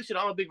Paul. Listen,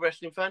 I'm a big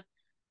wrestling fan.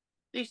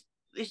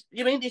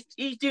 You mean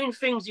he's doing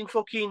things in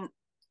fucking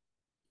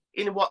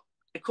in what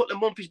a couple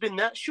of months he's been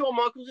there. Shawn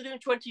Michaels are doing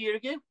 20 years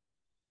ago.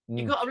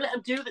 You Mm. got to let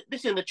them do that.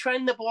 Listen, they're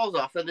training their balls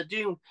off and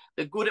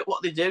they're good at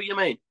what they do. You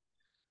mean?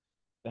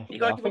 You Definitely.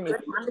 got to I give them think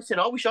that, credit, man. Listen,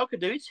 I wish I could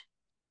do it.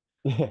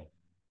 yeah. Well, I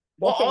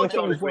What think I the thing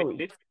don't as agree well is,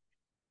 with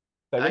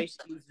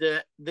David?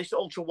 is this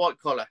ultra white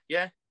collar.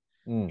 Yeah,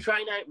 Mm.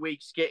 train 8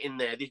 weeks, get in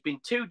there. There's been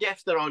 2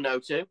 deaths that I know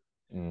to.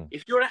 Mm.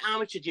 If you're at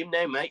amateur gym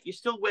now, mate, you're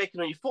still working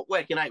on your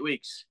footwork in 8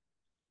 weeks.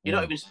 You're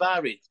not Mm. even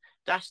sparring.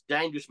 That's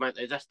dangerous, mate.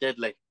 That's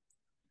deadly.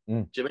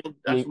 Mm. Do you mean?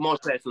 Yeah. That's my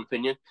personal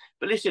opinion.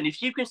 But listen,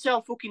 if you can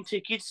sell fucking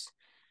tickets,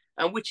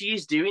 and which he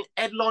is doing,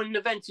 headlining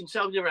events in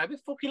Saudi Arabia,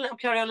 fucking let him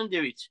carry on and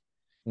do it.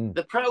 Mm.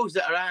 The pros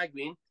that are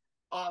arguing,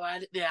 oh, I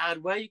had it the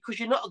hard way, because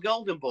you're not a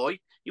golden boy.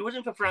 You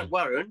wasn't for Frank Mm.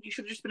 Warren. You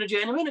should have just been a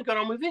journeyman and got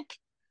on with it.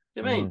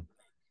 Do you mean? Mm.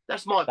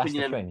 That's my That's the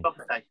opinion. thing.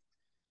 Okay.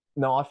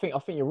 No, I think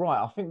you're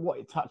right. I think what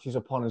it touches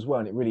upon as well,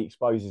 and it really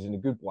exposes in a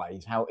good way,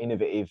 is how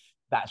innovative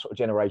that sort of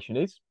generation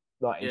is.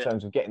 Like in Yeah.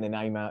 terms of getting their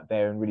name out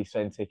there and really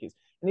selling tickets,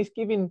 and it's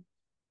giving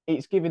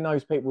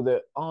those people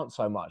that aren't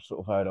so much sort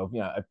of heard of,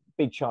 a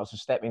big chance to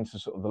step into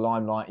sort of the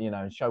limelight,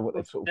 and show what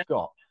they've sort of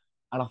got.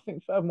 And I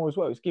think furthermore as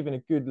well, it's giving a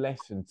good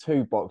lesson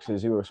to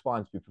boxers who are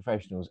aspiring to be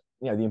professionals,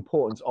 the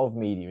importance of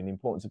media and the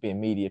importance of being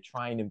media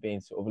trained and being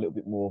sort of a little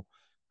bit more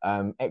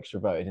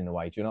extroverted in a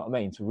way. Do you know what I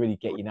mean? To really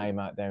get your name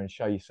out there and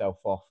show yourself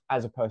off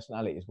as a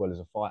personality as well as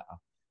a fighter.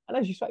 And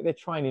as you say, they're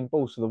training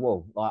balls to the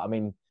wall. Like, I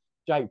mean,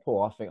 Jake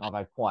Paul, I think I've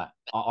had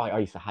I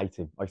used to hate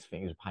him. I used to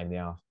think he was a pain in the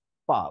ass.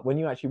 But when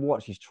you actually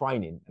watch his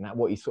training and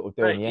what he's sort of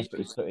doing, Right. the effort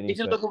he's putting He's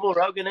a into it, lovable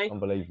rogue, isn't he?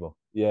 unbelievable.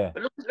 Yeah.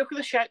 But look at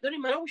the shape, doesn't he,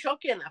 man? I wish I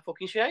could get in that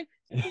fucking shape.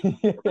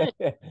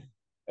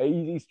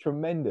 He's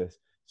tremendous.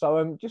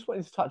 So just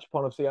wanted to touch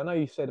upon, obviously, I know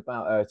you said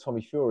about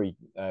Tommy Fury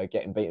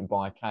getting beaten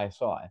by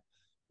KSI.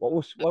 What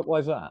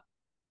was that?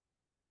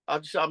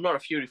 I'm not a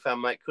Fury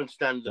fan, mate. Couldn't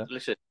stand it. Yeah.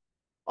 Listen,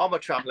 I'm a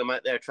traveller,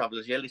 mate. They're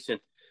travellers. Yeah, listen.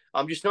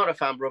 I'm just not a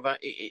fan, brother.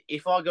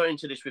 If I go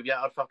into this with you,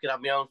 I'd fucking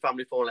have my own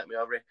family phone let me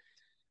over it.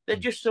 There's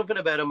just something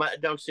about them, mate,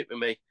 that don't sit with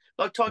me.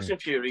 Like Tyson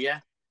Fury, yeah?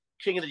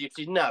 King of the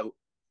Gypsies. No,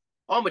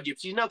 I'm a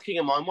Gypsy. He's no king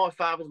of mine. My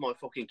father's my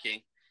fucking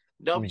king.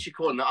 Nobody should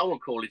call him that. I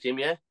won't call it him,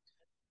 yeah?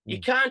 You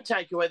can't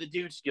take away the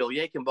dude's skill.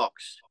 Yeah, he can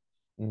box.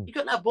 He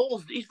got that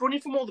balls. He's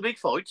running from all the big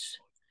fights.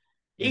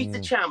 He's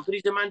the champ, and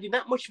he's demanding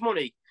that much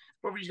money.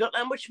 Brother, he's got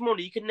that much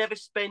money. He can never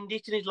spend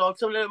it in his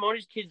lifetime, let alone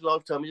his kid's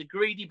lifetime. He's a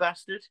greedy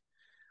bastard.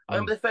 I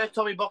remember the first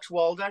time he boxed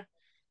Wilder,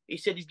 he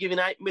said he's giving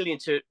 8 million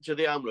to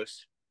the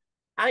homeless.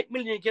 8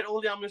 million to get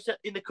all the homeless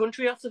in the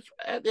country after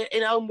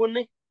in home,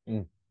 wouldn't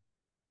he?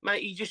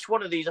 Mate, he's just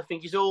one of these. I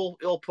think he's all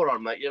put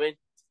on, mate. You know what I mean?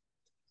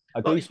 I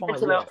Like do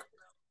find,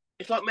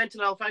 it's like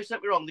mental health. Don't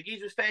get me wrong. The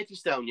geezer was 30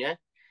 stone, yeah?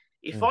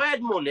 If I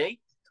had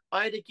money,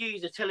 I had a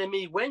geezer telling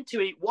me when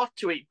to eat, what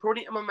to eat,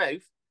 putting it in my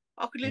mouth,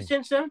 I could lose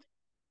 10 stone.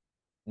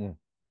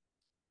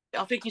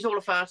 I think he's all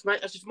a farce,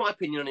 mate. That's just my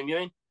opinion on him, you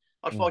mean?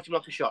 I'd fight him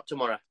like a shot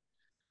tomorrow.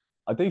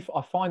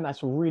 I find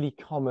that's a really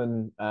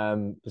common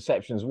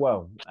perception as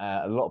well.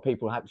 A lot of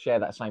people share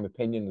that same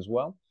opinion as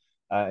well,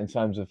 in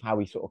terms of how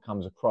he sort of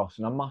comes across.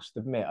 And I must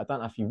admit, I don't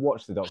know if you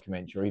watched the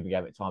documentary or even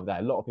gave it time of day.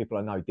 A lot of people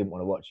I know didn't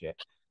want to watch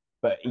it,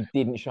 but he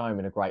didn't show him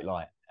in a great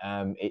light.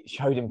 It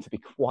showed him to be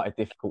quite a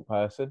difficult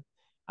person.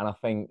 And I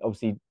think,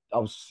 obviously, I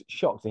was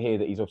shocked to hear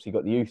that he's obviously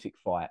got the Usyk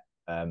fight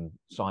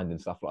signed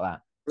and stuff like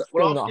that.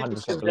 Still not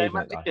 100%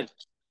 believing it, though.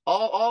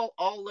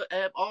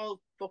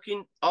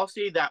 I'll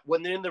see that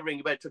when they're in the ring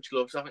about touch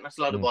gloves. I think that's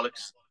a load of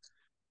bollocks.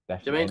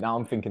 Definitely. I mean? Now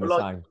I'm thinking the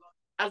same.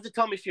 As the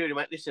Tommy Fury,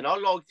 mate, listen,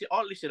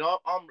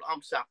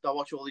 I'm sapped. I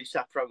watch all these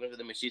sap programs with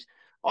the missus.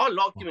 I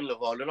liked him in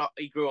Love Island.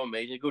 He grew on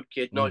me. He's a good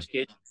kid, nice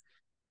kid.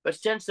 But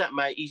since that,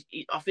 mate,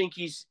 I think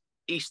he's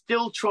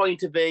still trying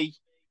to be.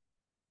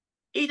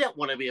 He don't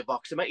want to be a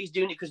boxer, mate. He's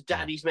doing it because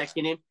daddy's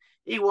making him.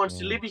 He wants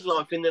to live his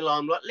life in the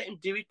limelight. Let him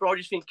do it, bro. I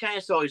just think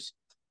KSI's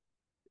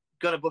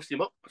got to bust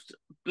him up.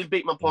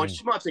 Beat my points.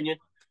 It's my opinion.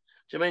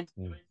 Do you know what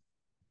I mean?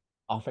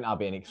 I think that'll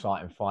be an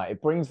exciting fight.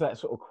 It brings that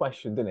sort of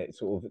question, doesn't it?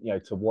 Sort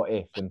of, to what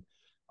if. And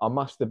I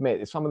must admit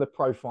that some of the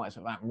pro fights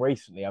that have happened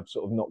recently, I've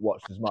sort of not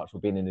watched as much or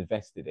been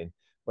invested in.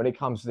 When it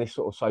comes to this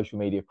sort of social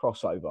media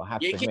crossover, I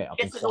have to admit, I've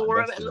been quite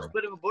invested in a little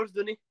bit of a buzz,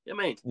 doesn't he? You know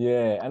what I mean?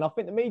 Yeah, and I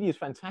think the media is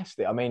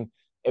fantastic. I mean,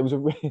 there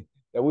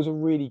was a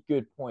really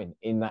good point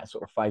in that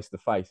sort of face to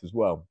face as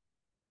well.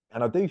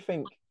 And I do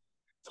think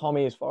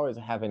Tommy, as far as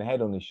having a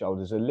head on his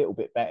shoulders, is a little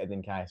bit better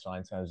than KSI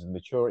in terms of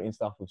maturity and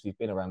stuff. Obviously, he's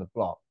been around the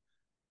block.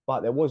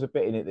 But there was a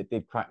bit in it that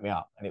did crack me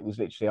up, and it was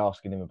literally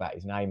asking him about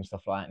his name and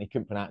stuff like that, and he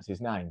couldn't pronounce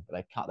his name, but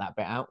they cut that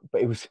bit out.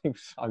 But it was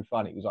so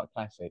funny. It was like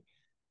classic.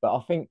 But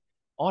I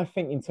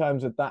think in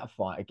terms of that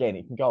fight, again,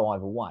 it can go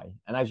either way.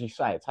 And as you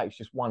say, it takes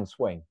just one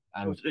swing.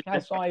 And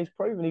KSI has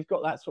proven he's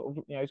got that sort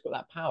of, he's got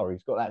that power,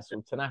 he's got that sort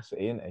of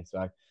tenacity, isn't he?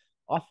 So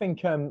I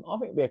think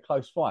it'll be a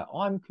close fight.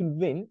 I'm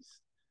convinced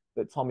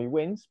that Tommy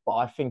wins, but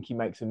I think he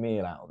makes a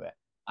meal out of it.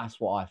 That's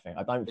what I think.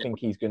 I don't think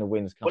he's going to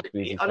win as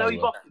comfortably as he I know said he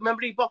will.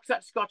 remember he boxed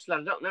at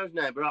Scotland. I don't know his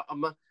name, but I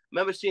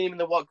remember seeing him in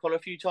the white collar a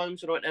few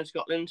times when I went down to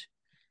Scotland.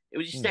 It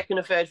was his second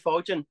or third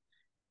fight, and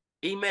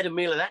he made a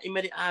meal of that. He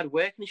made it hard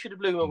work, and he should have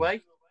blew him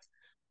away.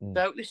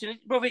 So, listen,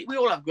 brother, we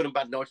all have good and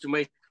bad nights, don't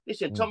we?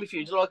 Listen, Tommy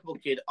Fury's a likeable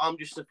kid. I'm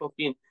just a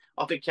fucking...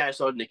 I think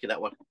KSI would nick that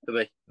one for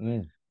me. You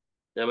know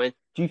what I mean?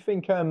 Do you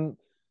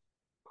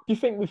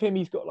think with him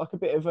he's got like a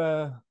bit of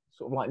a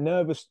sort of like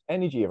nervous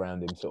energy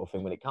around him sort of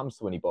thing when it comes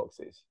to when he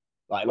boxes?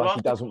 Like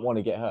he doesn't want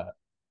to get hurt?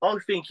 I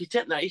think he's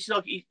taking that. He's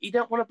like, he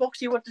don't want to box.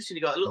 He wants to see. He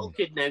got a little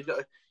kid now.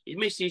 His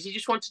missus. He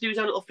just wants to do his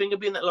own little thing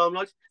and be in that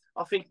limelight.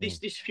 I think this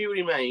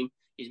Fury name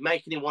is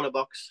making him want to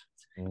box.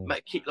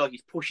 Like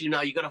he's pushing him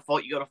now. You got to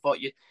fight. You got to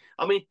fight.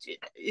 I mean,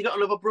 you got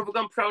another brother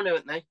gone pro now,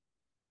 haven't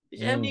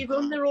they? How many of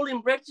them? They're all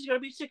inbred. There's got to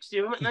be 60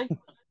 of them, haven't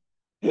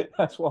they?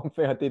 That's one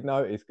thing I did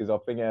notice because I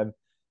think, I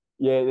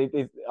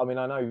mean,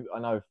 I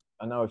know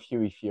a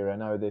Fury. I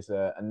know there's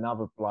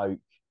another bloke,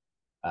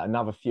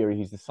 another Fury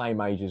who's the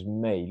same age as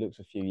me. Looks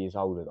a few years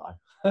older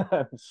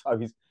though. So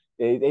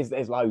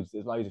there's loads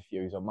of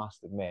Furies. I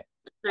must admit.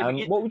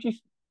 What would you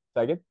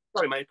say again?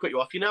 Sorry, mate, cut you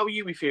off. You know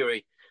Yui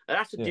Fury, and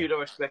that's a dude I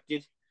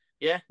respected.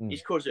 Yeah,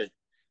 his cousin.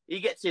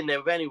 He gets in there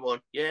with anyone.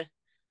 Yeah,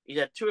 he's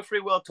had 2 or 3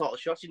 world title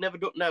shots. He's never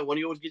done no one.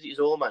 He always gives it his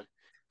all, man.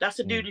 That's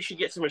a dude who should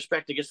get some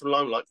respect to get some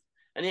limelight.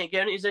 And he ain't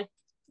getting it, is he?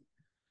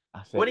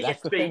 When he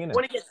gets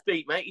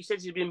beat, mate, he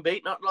says he's been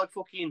beat, not like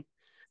fucking.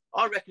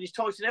 I reckon if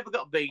Tyson ever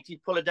got beat,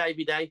 he'd pull a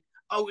Davy Day.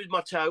 Oh, it was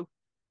my toe.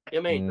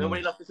 You know what I mean? And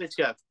when he lost the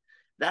Klitschko.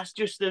 That's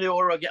just the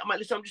aura I get.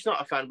 Listen, I'm just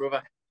not a fan,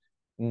 brother.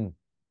 Who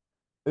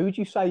would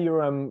you say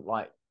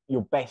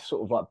your best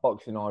sort of like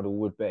boxing idol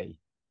would be?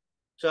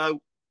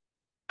 So,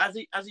 as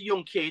a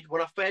young kid,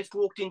 when I first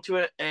walked into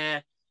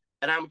an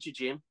amateur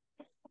gym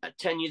at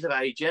 10 years of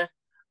age,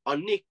 I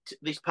nicked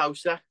this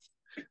poster.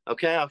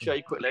 Okay, I'll show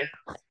you quickly.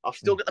 I've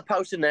still got the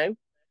poster now.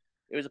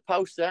 It was a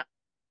poster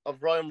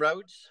of Ryan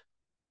Rhodes.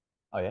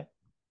 Oh yeah.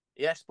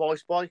 Yeah,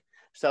 Spy.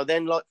 So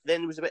then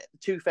it was about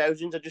the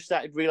 2000s. I just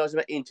started realizing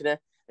about the internet,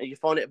 and you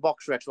find it at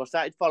BoxRec. So I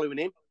started following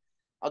him.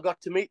 I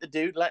got to meet the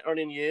dude later on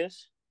in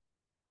years.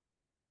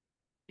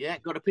 Yeah,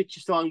 got a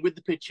picture signed with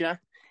the picture.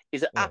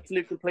 He's an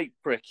absolute complete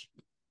prick.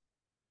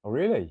 Oh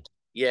really?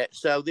 Yeah.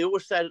 So they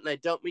always say that they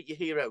don't meet your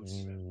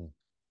heroes.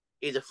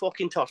 He's a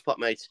fucking tosspot,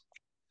 mate.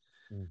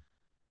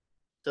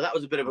 So that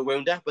was a bit of a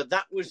wounder, but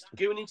that was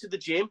going into the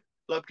gym.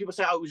 Like people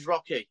say, oh, it was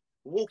Rocky.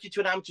 Walked into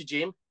an amateur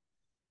gym,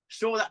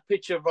 saw that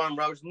picture of Ryan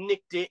Rhodes,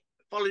 nicked it,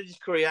 followed his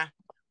career.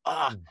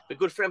 My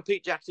good friend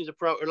Pete Jackson is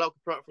a local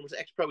pro from his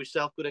ex-pro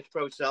himself, good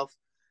ex-pro himself.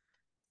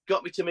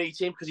 Got me to meet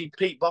him because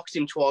Pete boxed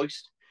him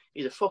twice.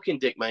 He's a fucking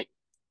dick, mate.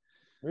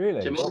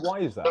 Really?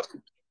 Why is that?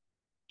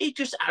 He's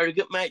just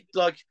arrogant, mate.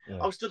 Like,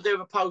 I was stood there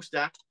with a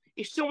poster.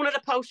 If someone had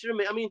a poster of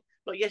me, I mean,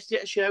 like yesterday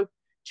at a show,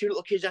 2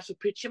 little kids asked for a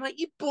picture, mate,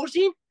 you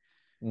buzzing.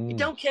 You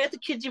don't care if the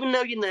kids even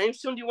know your name.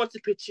 Somebody wants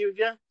a picture of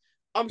you.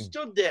 I'm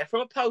stood there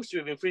from a poster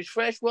of him for his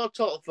first world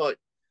title fight.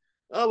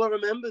 Oh, I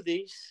remember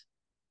these.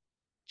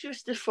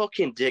 Just a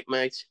fucking dick,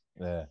 mate.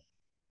 Yeah.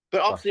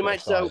 But obviously,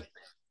 mate,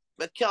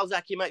 but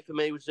Kawasaki, mate, for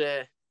me was,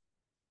 I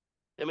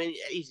mean,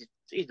 he's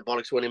the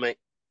bollocks, wasn't he, mate?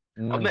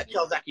 I've met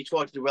Kawasaki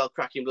twice, he's a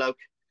well-cracking bloke.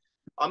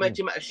 I met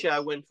him at a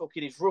show when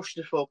fucking he's rushed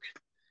as fuck.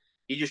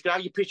 You just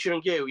grab your picture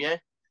and go, yeah?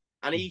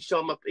 And he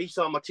saw my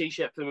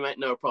T-shirt for me, mate,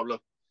 no problem.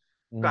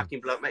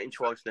 Cracking bloke, met him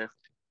twice now.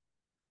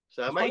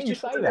 So, mate, it's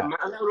just that.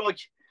 I know, like,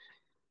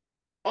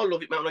 I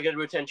love it, mate, when I get a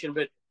attention,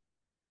 but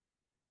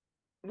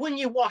when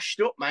you're washed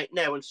up, mate,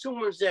 now, and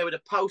someone's there with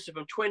a poster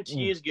from 20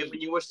 years ago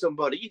when you were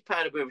somebody, you'd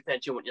pay a bit of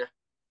attention, wouldn't you?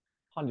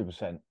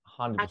 100%.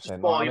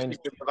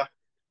 100%.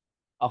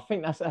 I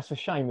think that's a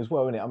shame as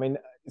well, isn't it? I mean,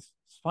 it's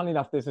funny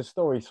enough. There's a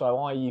story. So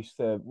I used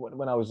to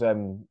when I was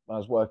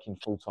working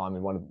full time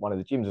in one of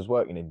the gyms I was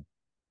working in.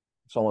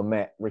 Someone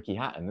met Ricky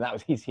Hatton. That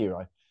was his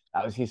hero.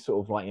 That was his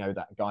sort of like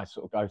that guy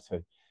sort of go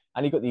to,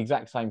 and he got the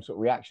exact same sort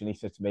of reaction. He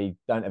said to me,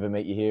 "Don't ever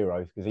meet your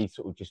heroes," because he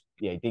sort of just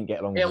he didn't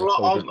get along. Yeah,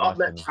 well, I've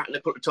met Hatton a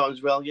couple of times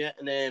as well. Yeah,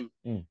 and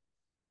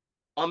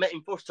I met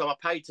him first time. I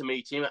paid to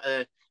meet him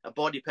at a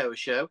body power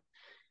show.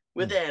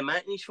 We're there,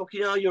 mate, and he's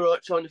fucking, oh, you're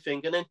right, trying to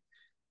think, and then.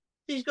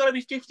 There's got to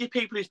be 50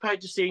 people who's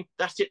paid to see.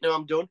 That's it. Now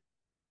I'm done.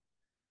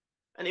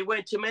 And it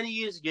went to many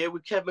years ago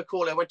with Kev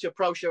McCauley. I went to a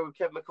pro show with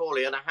Kev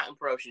McCauley on a Hatton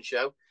promotion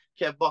show.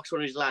 Kev boxed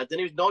one of his lads. And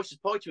he was nice as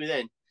pie to me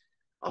then.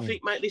 I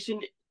think, mate, listen,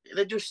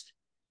 they're just,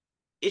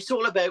 it's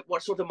all about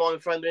what sort of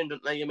mind frame they're in,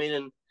 don't they? I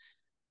mean,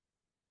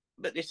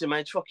 but listen,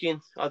 mate, fucking,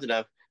 I don't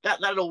know.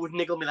 That always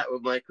niggled me, that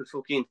would, mate, because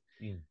fucking,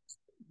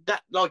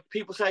 that, like,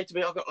 people say to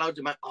me, I've got loads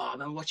of, mate, oh,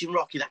 I'm watching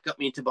Rocky, that got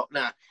me into box.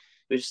 Nah,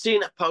 We've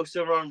seen that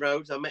poster on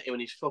roads. I met him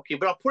and he's fucking.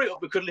 But I put it up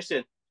because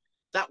listen,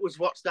 that was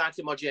what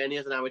started my journey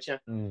as an amateur.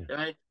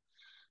 Right?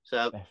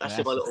 So that's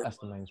in my little.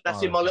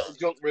 That's in my little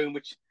junk room.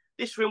 Which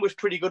this room was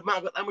pretty good, man.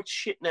 I've got that much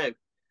shit now.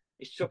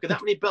 It's shocking.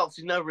 That many belts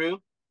in no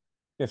room.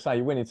 You're say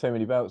you're winning too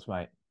many belts,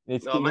 mate. You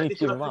need to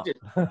give them up.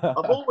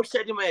 I've always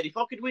said in my head, if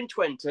I could win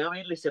 20, I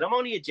mean, listen, I'm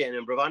only a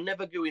gentleman, bro. I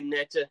never go in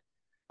there to.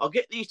 I'll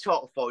get these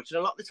title fights, and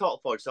I like the title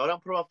fights, so I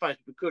don't put on my face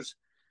because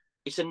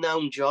it's a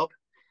known job.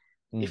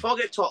 If I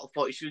get title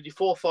fights, you do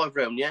 4 or 5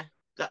 rounds, yeah?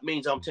 That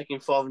means I'm taking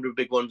 500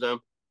 big ones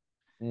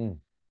home.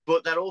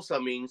 But that also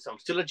means I'm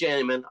still a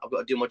journeyman. I've got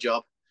to do my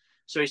job.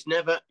 So it's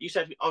never, you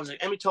said, I was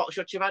like, how many title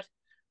shots you've had?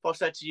 If I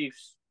said to you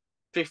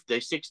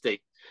 50,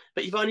 60,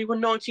 but you've only won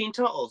 19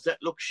 titles, that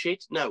looks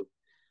shit. No.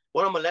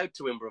 What I'm allowed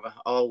to win, brother,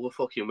 I will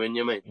fucking win,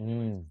 you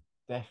mean?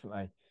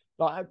 Definitely.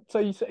 Like, so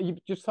you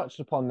just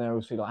touched upon there,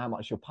 obviously, like how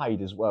much you're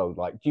paid as well.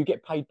 Like, do you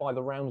get paid by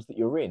the rounds that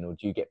you're in, or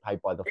do you get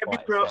paid by the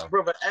fight itself?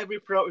 Brother, every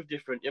pro is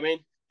different. You mean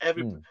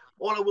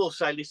all I will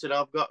say, listen,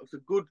 I've got the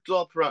good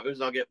club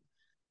promoters.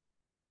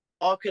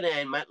 I can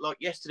earn, mate. Like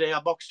yesterday,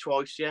 I boxed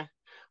twice. Yeah,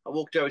 I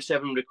walked over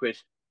 700 quid.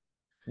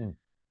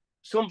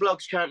 Some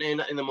blokes can't earn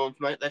that in the month,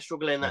 mate. They're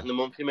struggling that in the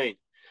month. You mean?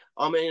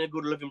 I'm in a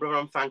good living, brother.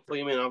 I'm thankful.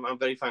 You mean? I'm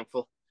very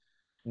thankful.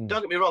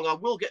 Don't get me wrong. I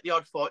will get the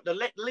odd fight.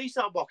 The least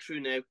I'll box through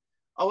now,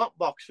 I won't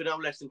box for no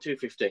less than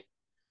 250.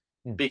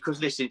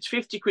 Because listen, it's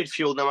 50 quid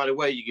fuel no matter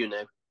where you go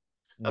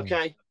now.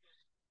 Okay.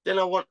 Then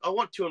I want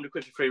 200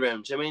 quid for 3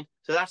 rounds. I mean,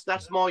 so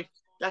that's my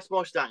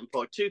starting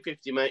point,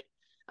 250, mate.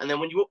 And then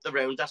when you up the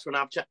round, that's when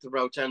I've checked the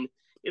road. And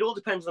it all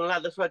depends on the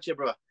lad. That's what you,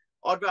 brother.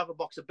 I'd rather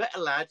box a better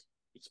lad.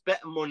 It's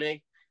better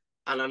money,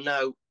 and I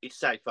know it's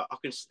safer.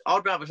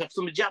 I'd rather have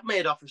somebody jab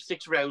made off of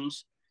 6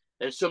 rounds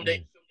than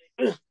somebody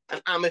an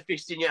hammer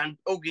fisting you and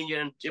hugging you.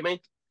 And do you mean?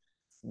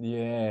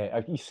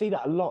 Yeah, you see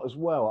that a lot as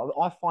well.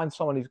 I find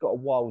someone who's got a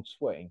wild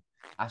swing.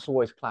 That's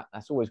always going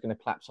to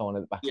clap someone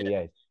at the back of the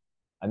head.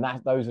 And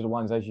those are the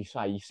ones, as you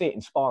say, you see it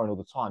in sparring all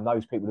the time.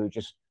 Those people who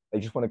just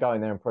want to go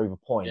in there and prove a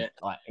point. Yeah.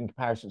 Like in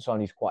comparison to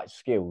someone who's quite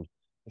skilled,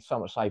 it's so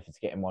much safer to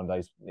get in one of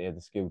those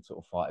the skilled sort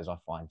of fighters. I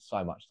find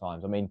so much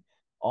times. I mean,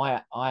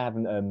 I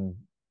haven't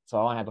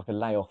so I had like a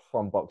layoff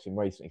from boxing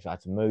recently, so I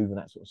had to move and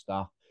that sort of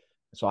stuff.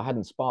 So I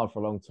hadn't sparred for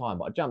a long time,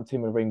 but I jumped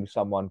in a ring with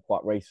someone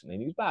quite recently,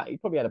 and he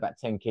probably had about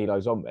 10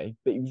 kilos on me,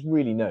 but he was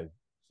really new,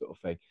 sort of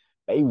thing.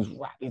 But he was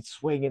rapid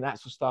swinging, that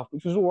sort of stuff,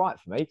 which was all right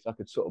for me because I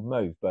could sort of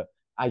move. But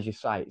as you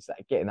say, it's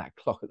that getting that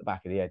clock at the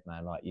back of the head,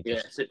 man. Like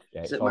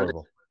it's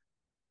horrible.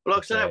 Well,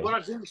 like I said, when I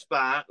do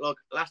spar, like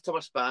last time I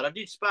sparred, I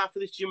did spar for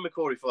this Jim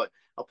McCory fight.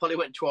 I probably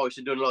went twice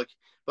and done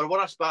but when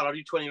I spar, I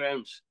do 20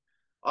 rounds.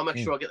 I'll make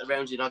sure I get the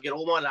rounds in. I get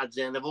all my lads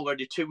in. They've all got to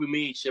do 2 with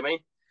me each. I mean.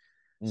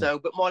 So,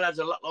 but my lads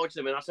are a lot lighter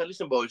than me. And I said,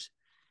 listen, boys,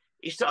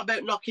 it's not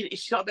about knocking.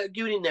 It's not about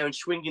going in there and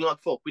swinging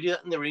like fuck. We do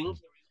that in the ring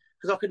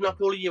because I could knock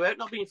all of you out.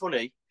 Not being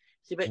funny.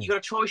 It's about you got to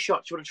try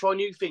shots. You want to try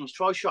new things.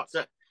 Try shots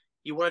that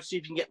you want to see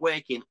if you can get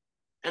working,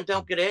 and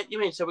don't get hurt. You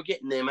mean? So we're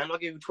getting there, man. I'll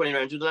give you 20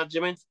 rounds with the lads.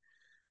 You mean?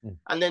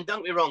 And then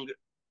don't get me wrong.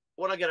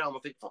 When I get home, I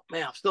think, fuck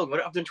me, I've still got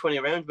it. I've done 20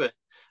 rounds, but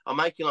I'm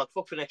making like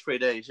fuck for the next 3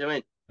 days. You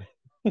know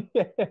what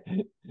I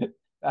mean?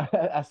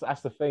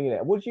 That's the thing, isn't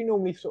it? What do you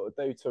normally sort of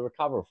do to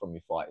recover from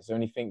your fight? Is there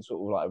anything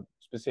sort of like a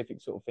specific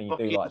sort of thing you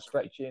do, like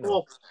stretching?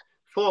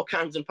 4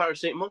 cans and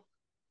paracetamol.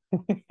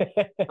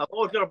 I've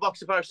always got a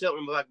box of paracetamol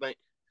in my bag, mate.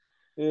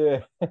 Yeah,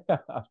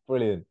 that's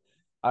brilliant.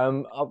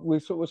 We're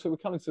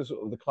coming to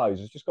sort of the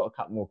close. I've just got a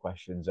couple more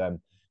questions. So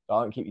I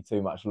won't keep you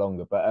too much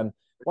longer. But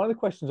one of the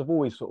questions I've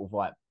always sort of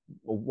like,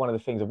 or one of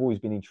the things I've always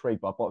been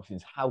intrigued by boxing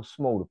is how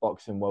small the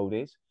boxing world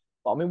is.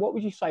 But I mean, what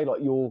would you say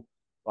like your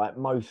like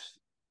most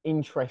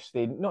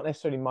interesting, not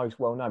necessarily most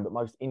well known, but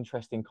most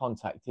interesting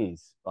contact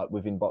is like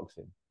within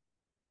boxing?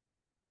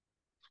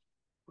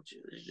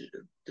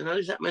 Don't know,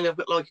 there's that many. I've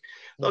got like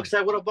I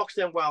say, when I box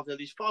down Wales,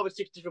 there's 5 or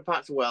 6 different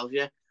parts of Wales.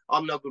 Yeah,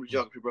 I'm not good with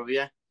geography, brother.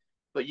 Yeah,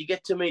 but you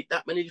get to meet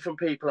that many different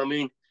people. I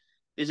mean,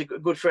 there's a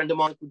good friend of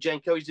mine called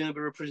Jenko. He's doing a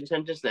bit of a prison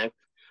sentence now,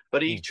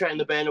 but he's trained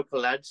the bare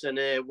knuckle lads. And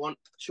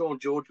Sean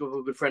George, a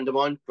good friend of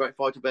mine, great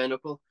fighter bare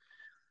knuckle,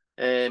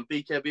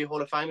 BKB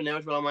Hall of Famer now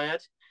as well. I might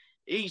add.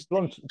 He's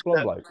blonde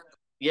bloke.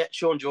 Yeah,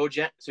 Sean George,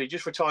 yeah. So he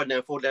just retired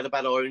now for a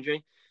bad eye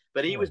injury.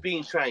 But he was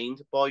being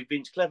trained by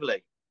Vince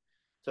Cleverly.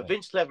 So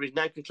Vince Cleverly is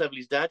Nathan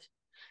Cleverly's dad.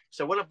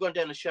 So when I've gone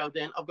down the show,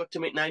 then I've got to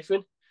meet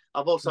Nathan.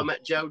 I've also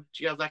met Joe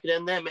Kawasaki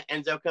down there, met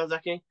Enzo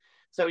Kawasaki.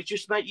 So it's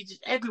just, mate,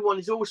 everyone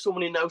is always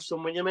someone who knows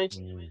someone, you know what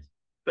I mean?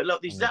 But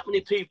look, there's that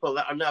many people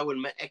that I know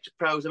and met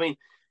ex-pros. I mean,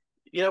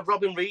 you know,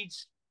 Robin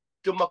Reed's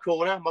done my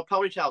corner. My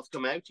ponytail's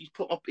come out. He's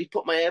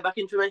put my hair back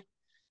in for me.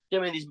 You know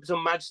what I mean? There's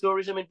some mad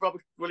stories. I mean,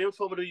 Robert Williams,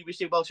 former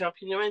WBC world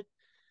champion, you know what I mean?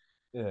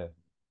 Yeah.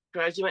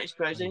 Crazy, mate. It's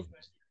crazy.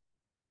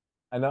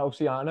 And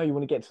obviously, I know you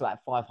want to get to that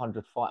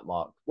 500 fight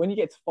mark. When you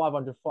get to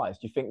 500 fights,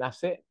 do you think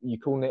that's it? Are you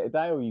calling it a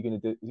day, or are you going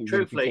to do?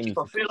 Truthfully, if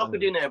I feel like I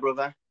do now,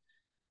 brother,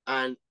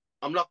 and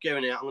I'm not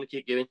going out, I'm going to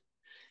keep going.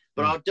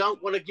 But I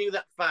don't want to go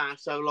that far,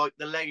 so like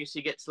the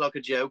legacy gets like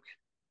a joke.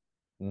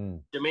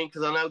 Do you mean?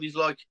 Because I know there's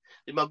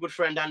my good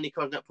friend Andy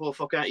Cosnett, poor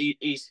fucker.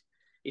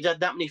 He's had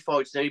that many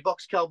fights now. He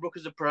boxed Kell Brook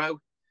as a pro.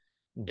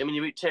 Mm. I mean, he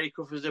beat Terry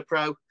Crawford as a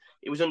pro.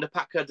 He was under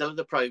Pat Cardell as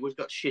a pro. He was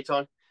got shit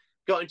on.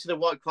 Got into the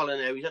white collar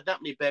now. He's had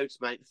that many bouts,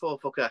 mate. The poor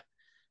fucker.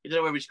 You don't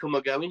know where he's come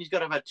or going. He's got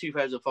to have had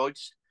 2,000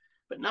 fights.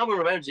 But no one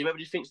remembers him.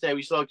 Everybody thinks now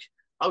he's like,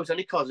 oh, it's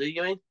only Cozzy,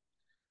 you mean?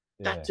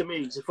 Yeah. That to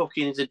me is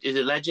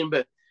a legend.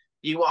 But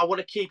I want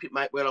to keep it,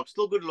 mate, where I'm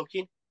still good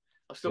looking.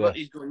 I've still got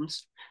these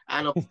guns.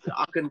 And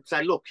I can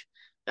say, look,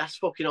 that's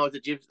fucking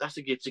Isaac Gibbs. That's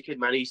a Gypsy kid,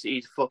 man.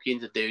 He's fucking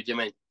the dude, you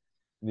mean?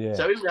 Yeah.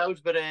 So who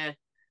knows? But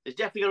there's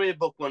definitely going to be a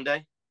book one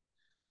day.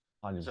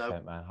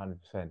 100%, man,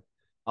 100%.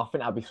 I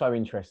think that'd be so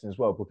interesting as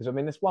well because I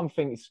mean, there's one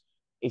thing.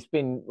 It's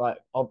been like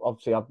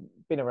obviously I've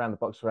been around the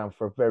box around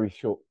for a very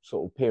short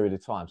sort of period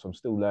of time, so I'm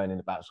still learning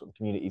about sort of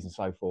communities and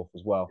so forth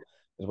as well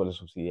as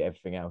obviously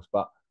everything else.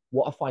 But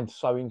what I find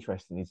so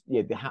interesting is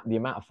the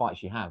amount of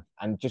fights you have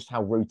and just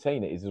how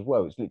routine it is as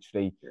well. It's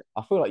literally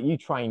I feel like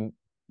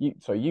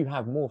you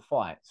have more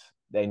fights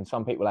than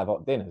some people have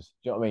at dinners.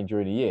 Do you know what I mean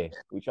during a year,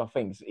 which I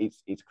think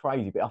it's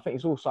crazy, but I think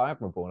it's also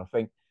admirable, and I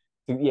think.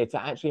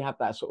 To actually have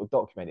that sort of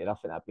documented, I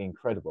think that'd be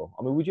incredible.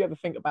 I mean, would you ever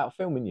think about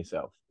filming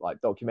yourself, like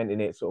documenting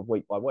it sort of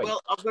week by week?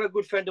 Well, I've got a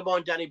good friend of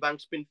mine, Danny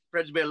Banks, been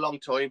friends with me a long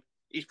time.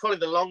 He's probably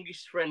the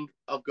longest friend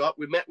I've got.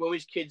 We met when we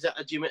was kids at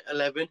a gym at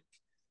 11, and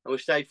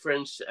we've stayed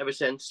friends ever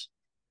since.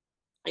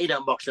 He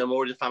don't box no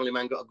more. He's a family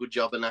man, got a good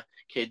job and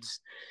kids.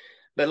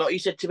 But like he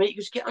said to me, you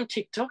just get on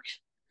TikTok.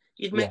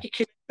 You'd make a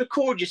kid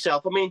record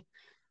yourself. I mean,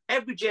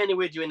 every journey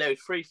we're doing now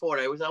is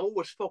 3-4 hours. I'm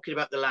always fucking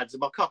about the lads,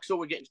 and my cock's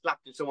always getting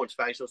slapped in someone's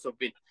face or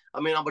something. I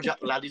mean, I'm a jack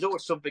the lad. There's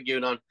always something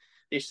going on.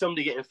 There's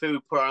somebody getting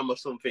food put on or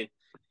something.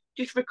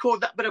 Just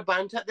record that bit of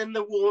banter, then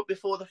the warm up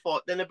before the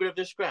fight, then a bit of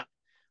the scrap.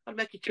 I'd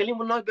make a killing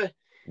one night, but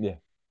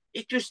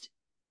it just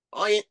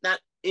I ain't that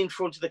in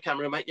front of the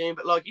camera, mate. You know,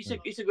 but like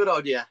it's a good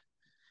idea.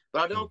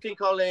 But I don't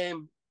think I'll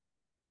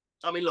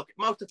I mean, look,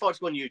 most of the fights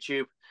go on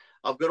YouTube.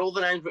 I've got all the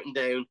names written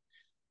down.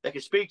 They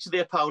can speak to the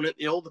opponent,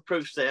 all the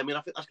proofs there. I mean,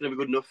 I think that's going to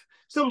be good enough.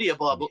 Somebody a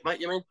buy a book,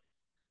 mate. You mean?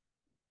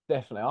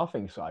 Definitely, I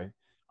think so.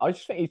 I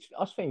just think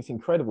it's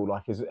incredible,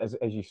 like as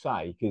you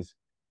say, because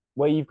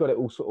where you've got it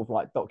all sort of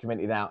like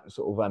documented out,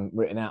 sort of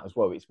written out as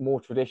well. It's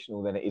more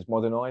traditional than it is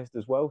modernized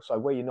as well. So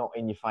where you're not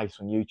in your face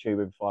on YouTube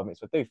every 5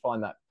 minutes, I do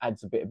find that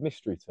adds a bit of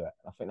mystery to it.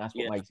 I think that's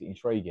what makes it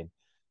intriguing.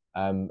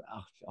 I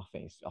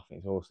think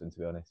it's awesome, to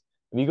be honest.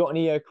 Have you got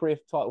any career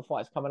title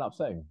fights coming up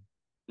soon?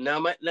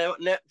 No, mate. No.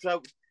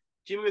 So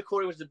Jimmy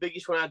McCorry was the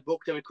biggest one I'd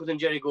booked. And my cousin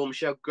Jerry Gorman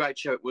show, great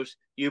show it was.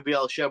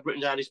 UBL show,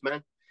 Britain's hardest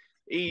man.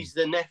 He's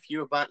the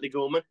nephew of Bartley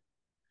Gorman,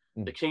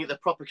 the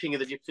proper king of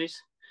the Gypsies.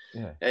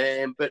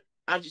 Yeah. But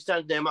as it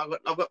stands now,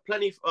 I've got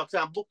plenty.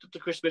 I'm booked up to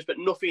Christmas, but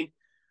nothing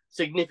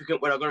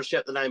significant where I'm going to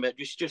shout the name out.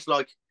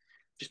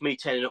 Just me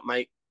turning up,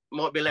 mate.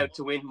 Might be allowed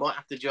to win, might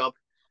have to job,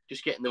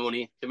 just getting the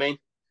money. I mean,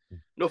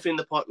 nothing in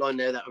the pipeline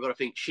there that I've got to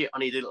think, shit, I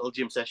need a little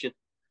gym session.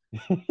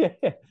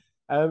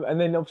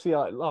 And then obviously,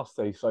 last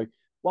day, so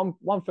one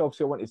thing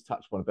obviously I wanted to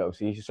touch on a bit.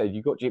 Obviously, you said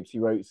you've got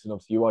Gypsy roots, and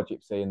obviously you are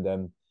Gypsy.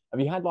 And have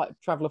you had like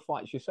traveller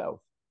fights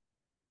yourself?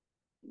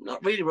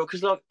 Not really, bro.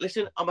 Because like,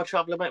 listen, I'm a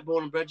traveller, mate,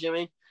 born and bred. You know what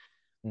I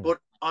mean? But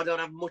I don't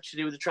have much to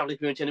do with the travelling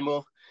community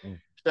anymore.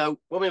 So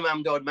when my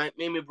mum died, mate,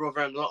 me and my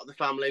brother and a lot of the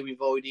family we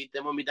voided.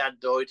 Then when my dad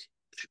died,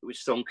 we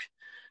sunk.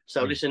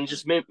 So listen,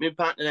 just my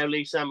partner now,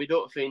 Lisa, and my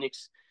daughter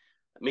Phoenix,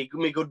 me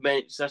good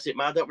mates. That's it,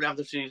 man. I don't really have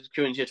the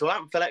community at all. I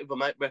haven't fell out with them,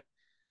 mate, but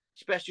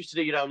it's best just to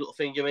do your own little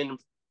thing. You know,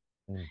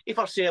 if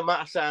I see a mate,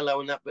 I say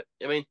hello and that, but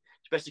I mean,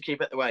 it's best to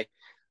keep it the way.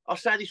 I'll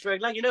say this very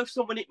like, you know, if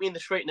someone hit me in the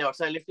street now, I'll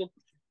say, listen,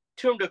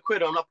 £200,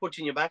 I'm not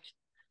punching you back.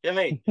 You know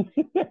what I mean?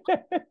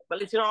 But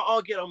listen,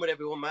 I'll get on with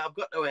everyone, mate. I've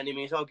got no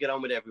enemies. I'll get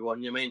on with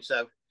everyone. You know what I mean?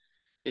 So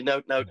there's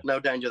no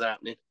danger of that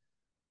happening.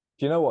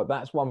 Do you know what?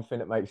 That's one thing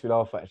that makes me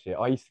laugh, actually.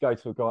 I used to go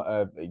to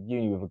a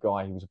uni with a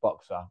guy who was a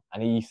boxer,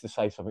 and he used to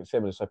say something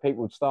similar. So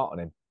people would start on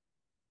him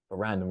for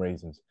random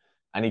reasons.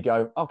 And he'd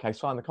go, okay,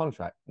 sign the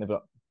contract. And they'd be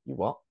like, you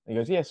what? And he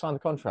goes, yeah, sign the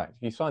contract.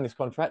 If you sign this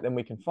contract, then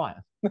we can fight.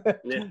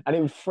 And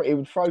it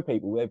would throw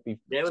people. They'd be,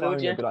 they'd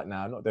be like, no,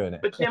 I'm not doing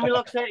it. But Jimmy,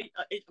 like I say,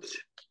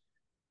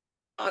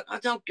 I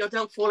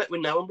don't fall out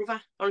with no one, brother.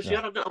 Honestly,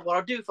 I don't know what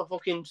I do if I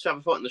fucking have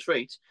a fight in the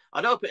streets.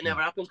 I hope it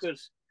never happens,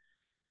 because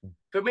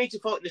for me to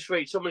fight in the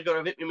street, someone's got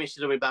to hit me,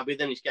 missus, or me babby,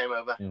 then it's game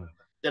over.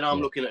 Then I'm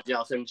looking at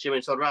jail, so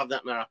I'd rather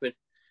that not happen.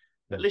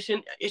 But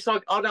listen, it's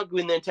like I don't go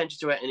in there intention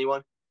to hurt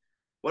anyone.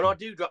 When I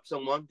do drop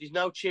someone, there's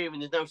no cheering,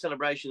 there's no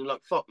celebration.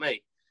 Like, fuck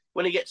me.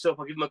 When he gets up,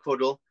 I give him a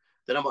cuddle.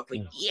 Then I might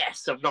think,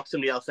 yes, I've knocked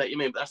somebody else out. You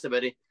mean? But that's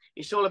about it.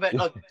 It's all about,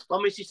 like,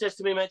 my missus says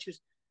to me, mate, she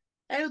goes,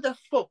 how the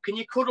fuck can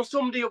you cuddle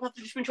somebody up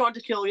after just been trying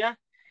to kill you?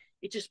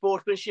 It's a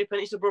sportsmanship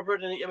and it's a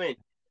brotherhood, isn't it? You mean?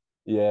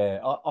 Yeah,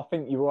 I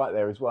think you're right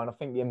there as well. And I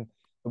think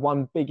the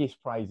one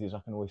biggest praises I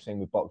can always sing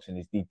with boxing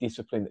is the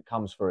discipline that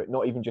comes through it,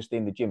 not even just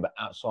in the gym, but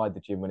outside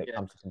the gym when it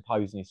comes to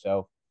composing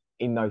yourself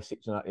in those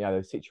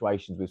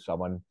situations with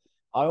someone.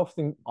 I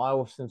often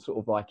sort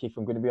of like, if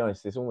I'm going to be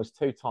honest, there's almost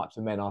two types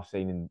of men I've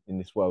seen in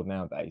this world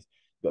nowadays.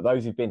 You've got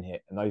those who've been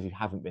hit and those who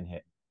haven't been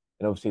hit.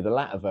 And obviously the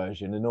latter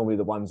version are normally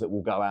the ones that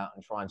will go out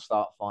and try and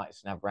start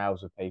fights and have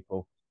rows with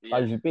people.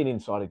 Those who've been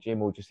inside a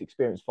gym or just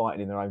experienced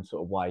fighting in their own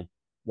sort of way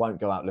won't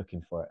go out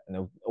looking for it, and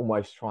they'll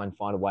almost try and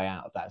find a way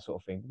out of that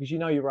sort of thing because you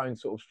know your own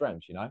sort of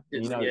strengths, you know,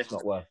 and you know it's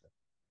not worth it.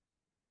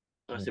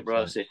 That's it, bro.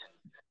 That's it.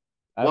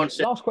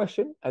 Last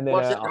question, and then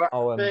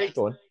I'll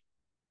go on.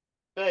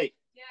 Hey,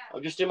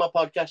 I'm just doing my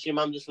podcast. Your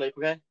mum's asleep,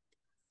 okay?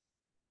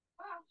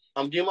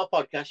 I'm doing my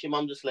podcast. Your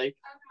mum's asleep.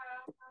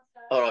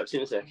 All right, see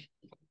you in a sec.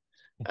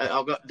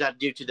 I've got dad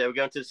duty today. We're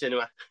going to the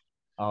cinema.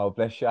 Oh,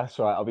 bless you. That's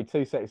all right. I'll be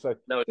 2 seconds. So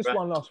just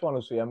one last one,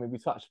 also. I mean, we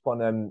touched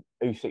upon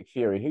Usyk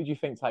Fury. Who do you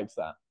think takes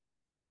that?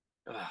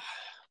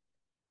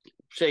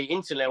 See,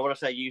 instantly I want to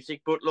say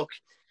Usyk, but look,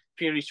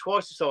 Fury's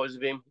twice the size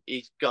of him.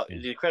 He's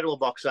an incredible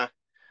boxer.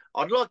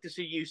 I'd like to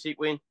see Usyk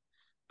win,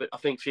 but I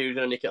think Fury's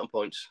going to nick it on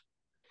points.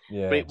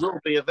 Yeah. But it will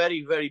be a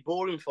very, very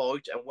boring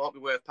fight and won't be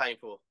worth paying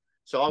for.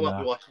 So I won't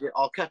be watching it.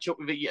 I'll catch up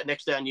with it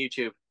next day on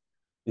YouTube.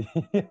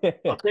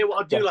 I'll tell you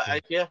what I do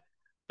like, yeah.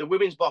 The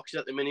women's boxing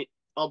at the minute,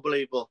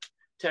 unbelievable.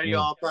 Terry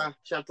Harper,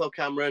 Chantal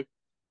Cameron.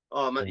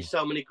 Oh, man, there's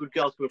so many good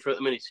girls coming through at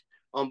the minute.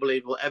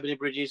 Unbelievable. Ebony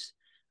Bridges.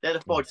 They're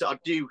the fights that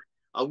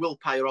I will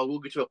pay or I will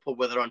go to a pub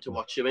where they're on to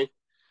watch them in.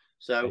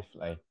 So,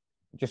 definitely.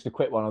 Just a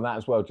quick one on that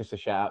as well. Just a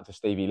shout out to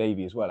Stevie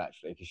Levy as well,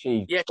 actually, because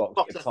she got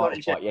a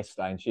title fight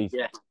yesterday, and she's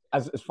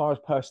as far as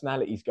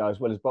personalities go as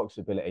well as box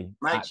ability,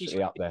 mate,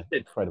 absolutely up there.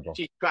 Incredible.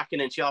 She's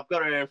cracking, and I've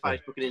got her on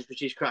Facebook and Insta.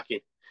 She's cracking.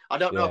 I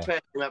don't know her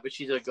personally, but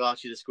she's a girl.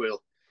 She's a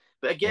squirrel.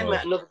 But again,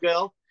 mate, another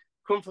girl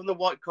come from the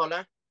white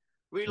collar.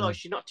 Realise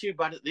she's not too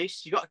bad at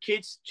this. She got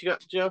kids. She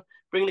got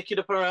bringing the kid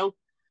up her own.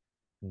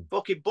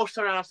 Fucking bust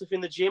her ass off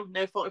in the gym.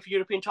 Now fighting for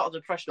European titles as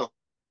a professional.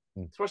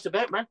 That's what it's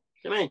about, man.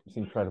 You know what I mean? It's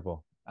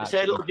incredible. It's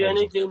her little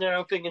journey, doing their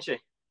own thing, isn't she?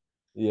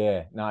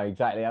 Yeah, no,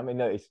 exactly. I mean,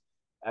 notice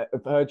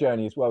her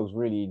journey as well is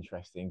really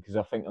interesting because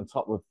I think on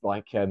top of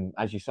like,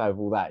 as you say, of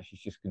all that, she's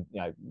just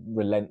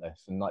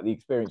relentless, and like the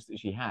experience that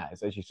she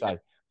has, as you say,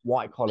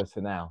 white collar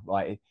to now,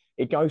 like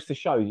it goes to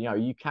show,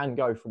 you can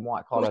go from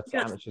white collar to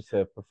amateur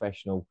to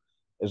professional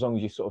as long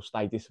as you sort of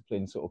stay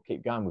disciplined, sort of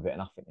keep going with it.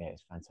 And I think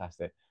it's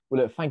fantastic.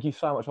 Well, look, thank you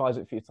so much,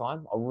 Isaac, for your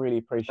time. I really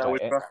appreciate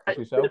it.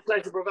 It's been a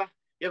pleasure, brother.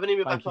 You ever need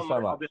me back on,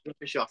 so I'll be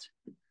a shot.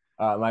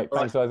 All right, mate.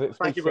 Thanks, Isaac.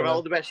 Thank you, brother.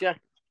 All the best, yeah.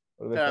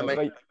 All the best,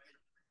 mate.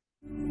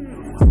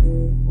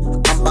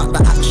 I'm back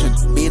the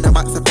action. Me and the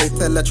Max a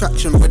fatal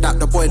attraction without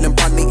the boiling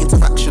bunny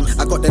interaction.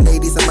 I got the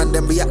ladies and man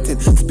them reacting.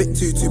 Spit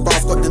two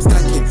bars, got them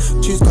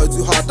skanking. Tunes go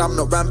too hard, I'm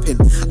not ramping.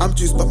 I'm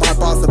juiced, but my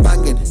bars are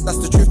banging. That's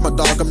the truth, my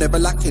dog. I'm never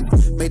lacking.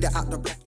 Made it out the black.